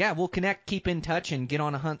we'll connect, keep in touch, and get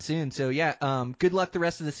on a hunt soon. So good luck the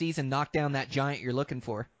rest of the season. Knock down that giant you're looking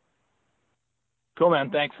for. Cool, man.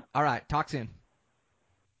 Thanks. All right. Talk soon.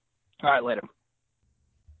 All right, later.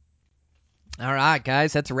 All right,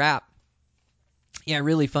 guys, that's a wrap. Yeah,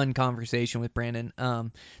 really fun conversation with Brandon.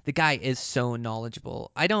 The guy is so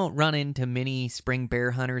knowledgeable. I don't run into many spring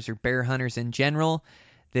bear hunters or bear hunters in general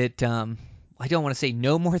that I don't want to say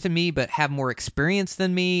know more than me, but have more experience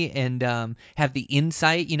than me and have the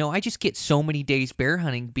insight. I just get so many days bear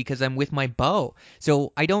hunting because I'm with my bow.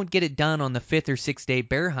 So I don't get it done on the 5th or 6th day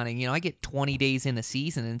bear hunting. I get 20 days in a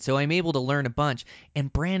season, and so I'm able to learn a bunch.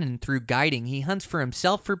 And Brandon, through guiding, he hunts for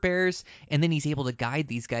himself for bears, and then he's able to guide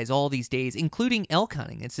these guys all these days, including elk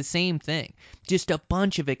hunting. It's the same thing. Just a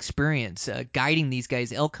bunch of experience guiding these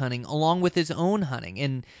guys elk hunting along with his own hunting.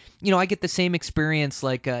 And I get the same experience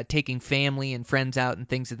like taking family and friends out and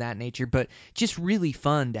things of that nature, but just really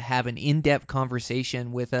fun to have an in-depth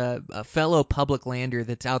conversation with a fellow public lander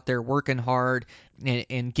that's out there working hard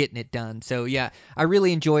and getting it done. So yeah, I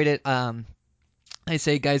really enjoyed it. I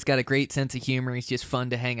say guy's got a great sense of humor. He's just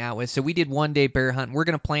fun to hang out with. So we did 1 day bear hunt. We're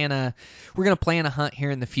gonna plan a hunt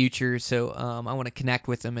here in the future. So I want to connect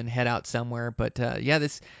with him and head out somewhere. But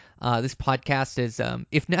this podcast is,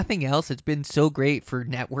 if nothing else, it's been so great for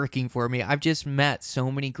networking for me. I've just met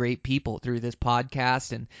so many great people through this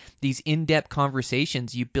podcast and these in-depth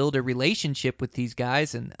conversations. You build a relationship with these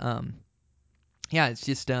guys, and it's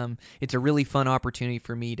just it's a really fun opportunity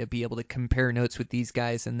for me to be able to compare notes with these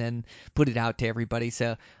guys and then put it out to everybody.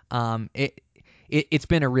 So it's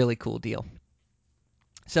been a really cool deal.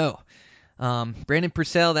 So Brandon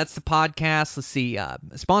Purcell, that's the podcast. Let's see.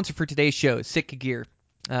 Sponsor for today's show is Sitka Gear.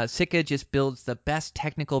 Sitka just builds the best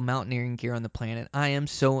technical mountaineering gear on the planet. I am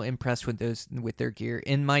so impressed with their gear.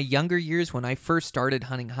 In my younger years, when I first started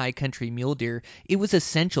hunting high country mule deer, it was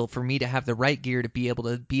essential for me to have the right gear to be able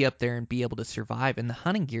to be up there and be able to survive, and the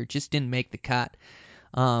hunting gear just didn't make the cut.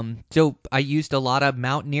 So I used a lot of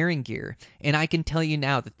mountaineering gear, and I can tell you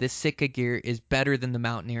now that this Sitka gear is better than the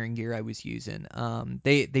mountaineering gear I was using.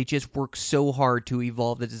 They just work so hard to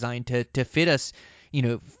evolve the design to fit us,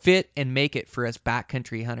 fit and make it for us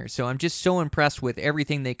backcountry hunters. So I'm just so impressed with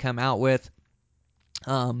everything they come out with.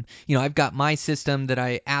 I've got my system that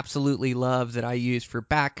I absolutely love that I use for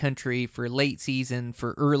backcountry, for late season,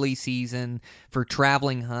 for early season, for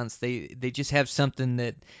traveling hunts. They just have something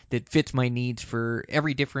that fits my needs for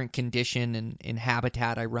every different condition and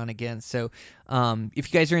habitat I run against. So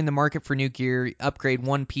if you guys are in the market for new gear, upgrade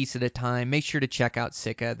one piece at a time. Make sure to check out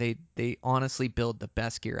Sitka. They honestly build the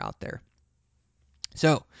best gear out there.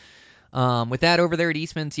 So with that over there at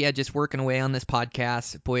Eastman's, just working away on this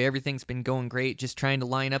podcast. Boy, everything's been going great. Just trying to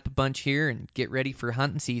line up a bunch here and get ready for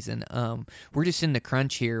hunting season. We're just in the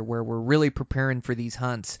crunch here where we're really preparing for these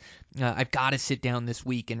hunts. I've got to sit down this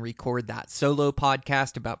week and record that solo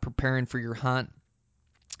podcast about preparing for your hunt.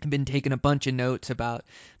 I've been taking a bunch of notes about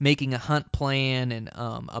making a hunt plan and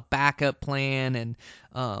a backup plan and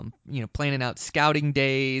planning out scouting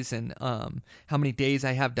days and how many days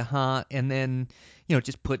I have to hunt, and then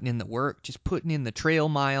just putting in the work, just putting in the trail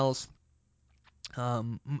miles.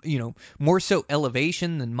 More so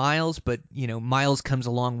elevation than miles, but miles comes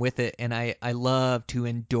along with it, and I love to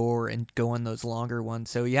endure and go on those longer ones.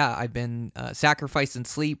 So I've been sacrificing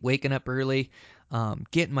sleep, waking up early.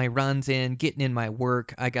 getting my runs in, getting in my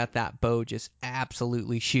work. I got that bow just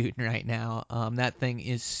absolutely shooting right now. That thing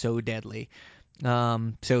is so deadly.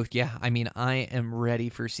 So yeah, I mean, I am ready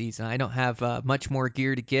for season. I don't have much more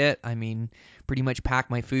gear to get. I mean, pretty much pack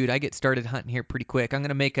my food. I get started hunting here pretty quick. I'm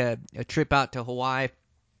gonna make a trip out to Hawaii.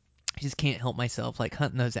 I just can't help myself. Like,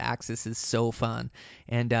 hunting those axis is so fun.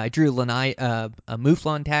 And I drew a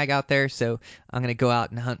mouflon tag out there, so I'm gonna go out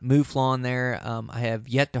and hunt mouflon there. I have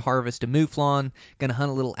yet to harvest a mouflon. Gonna hunt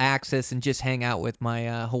a little axis and just hang out with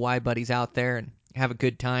my Hawaii buddies out there and have a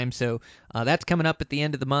good time. So that's coming up at the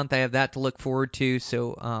end of the month. I have that to look forward to.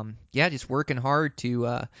 So yeah, just working hard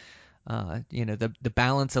to the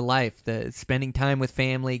balance of life, the spending time with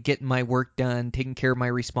family, getting my work done, taking care of my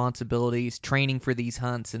responsibilities, training for these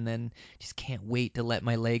hunts, and then just can't wait to let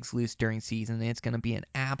my legs loose during season. It's going to be an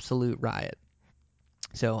absolute riot.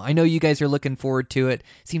 So I know you guys are looking forward to it.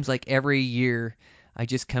 Seems like every year I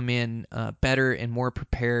just come in better and more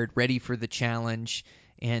prepared, ready for the challenge.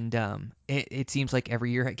 And it seems like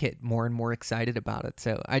every year I get more and more excited about it.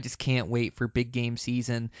 So I just can't wait for big game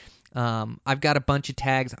season. I've got a bunch of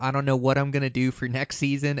tags. I don't know what I'm going to do for next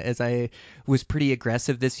season, as I was pretty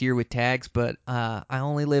aggressive this year with tags, but I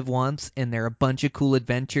only live once, and they're a bunch of cool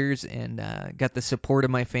adventures, and got the support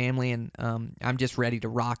of my family, and I'm just ready to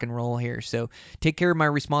rock and roll here. So take care of my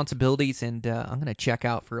responsibilities, and I'm going to check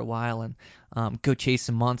out for a while and go chase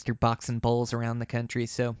some monster bucks and bulls around the country.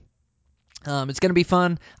 So it's going to be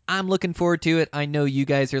fun. I'm looking forward to it. I know you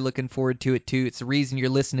guys are looking forward to it too. It's the reason you're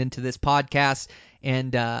listening to this podcast.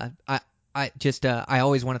 And I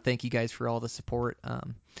always want to thank you guys for all the support.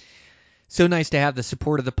 So nice to have the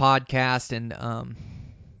support of the podcast, and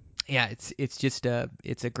yeah, it's just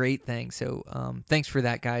it's a great thing. So thanks for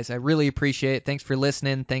that, guys. I really appreciate it. Thanks for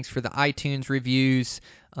listening. Thanks for the iTunes reviews.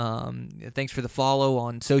 Thanks for the follow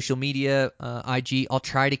on social media, IG. I'll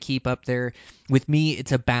try to keep up there. With me,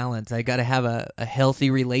 it's a balance. I got to have a healthy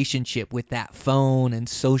relationship with that phone and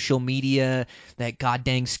social media. That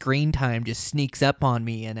goddamn screen time just sneaks up on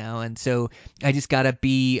me, and so I just got to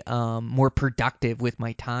be more productive with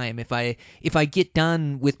my time. If I get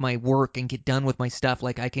done with my work and get done with my stuff,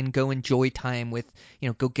 like, I can go enjoy time with,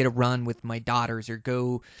 go get a run with my daughters, or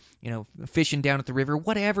go fishing down at the river,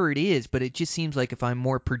 whatever it is. But it just seems like if I'm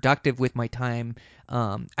more productive with my time,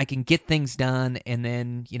 I can get things done, and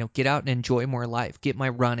then, get out and enjoy more life, get my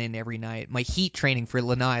run in every night. My heat training for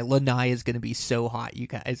Lanai. Lanai is going to be so hot, you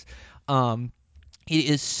guys. It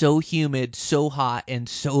is so humid, so hot, and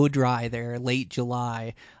so dry there late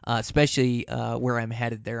July, especially where I'm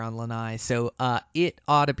headed there on Lanai. So it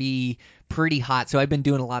ought to be pretty hot. So I've been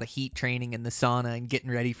doing a lot of heat training in the sauna and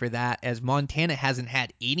getting ready for that, as Montana hasn't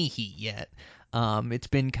had any heat yet. It's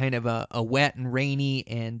been kind of a wet and rainy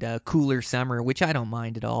and cooler summer, which I don't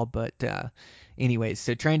mind at all. But anyways,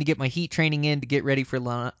 so trying to get my heat training in to get ready for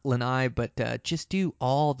Lanai, but just do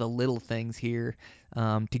all the little things here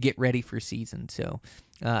to get ready for season. So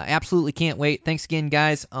absolutely can't wait. Thanks again,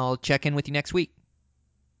 guys. I'll check in with you next week.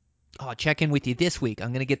 I'll check in with you this week.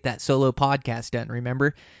 I'm going to get that solo podcast done,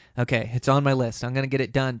 remember? Okay, it's on my list. I'm going to get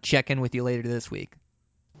it done. Check in with you later this week.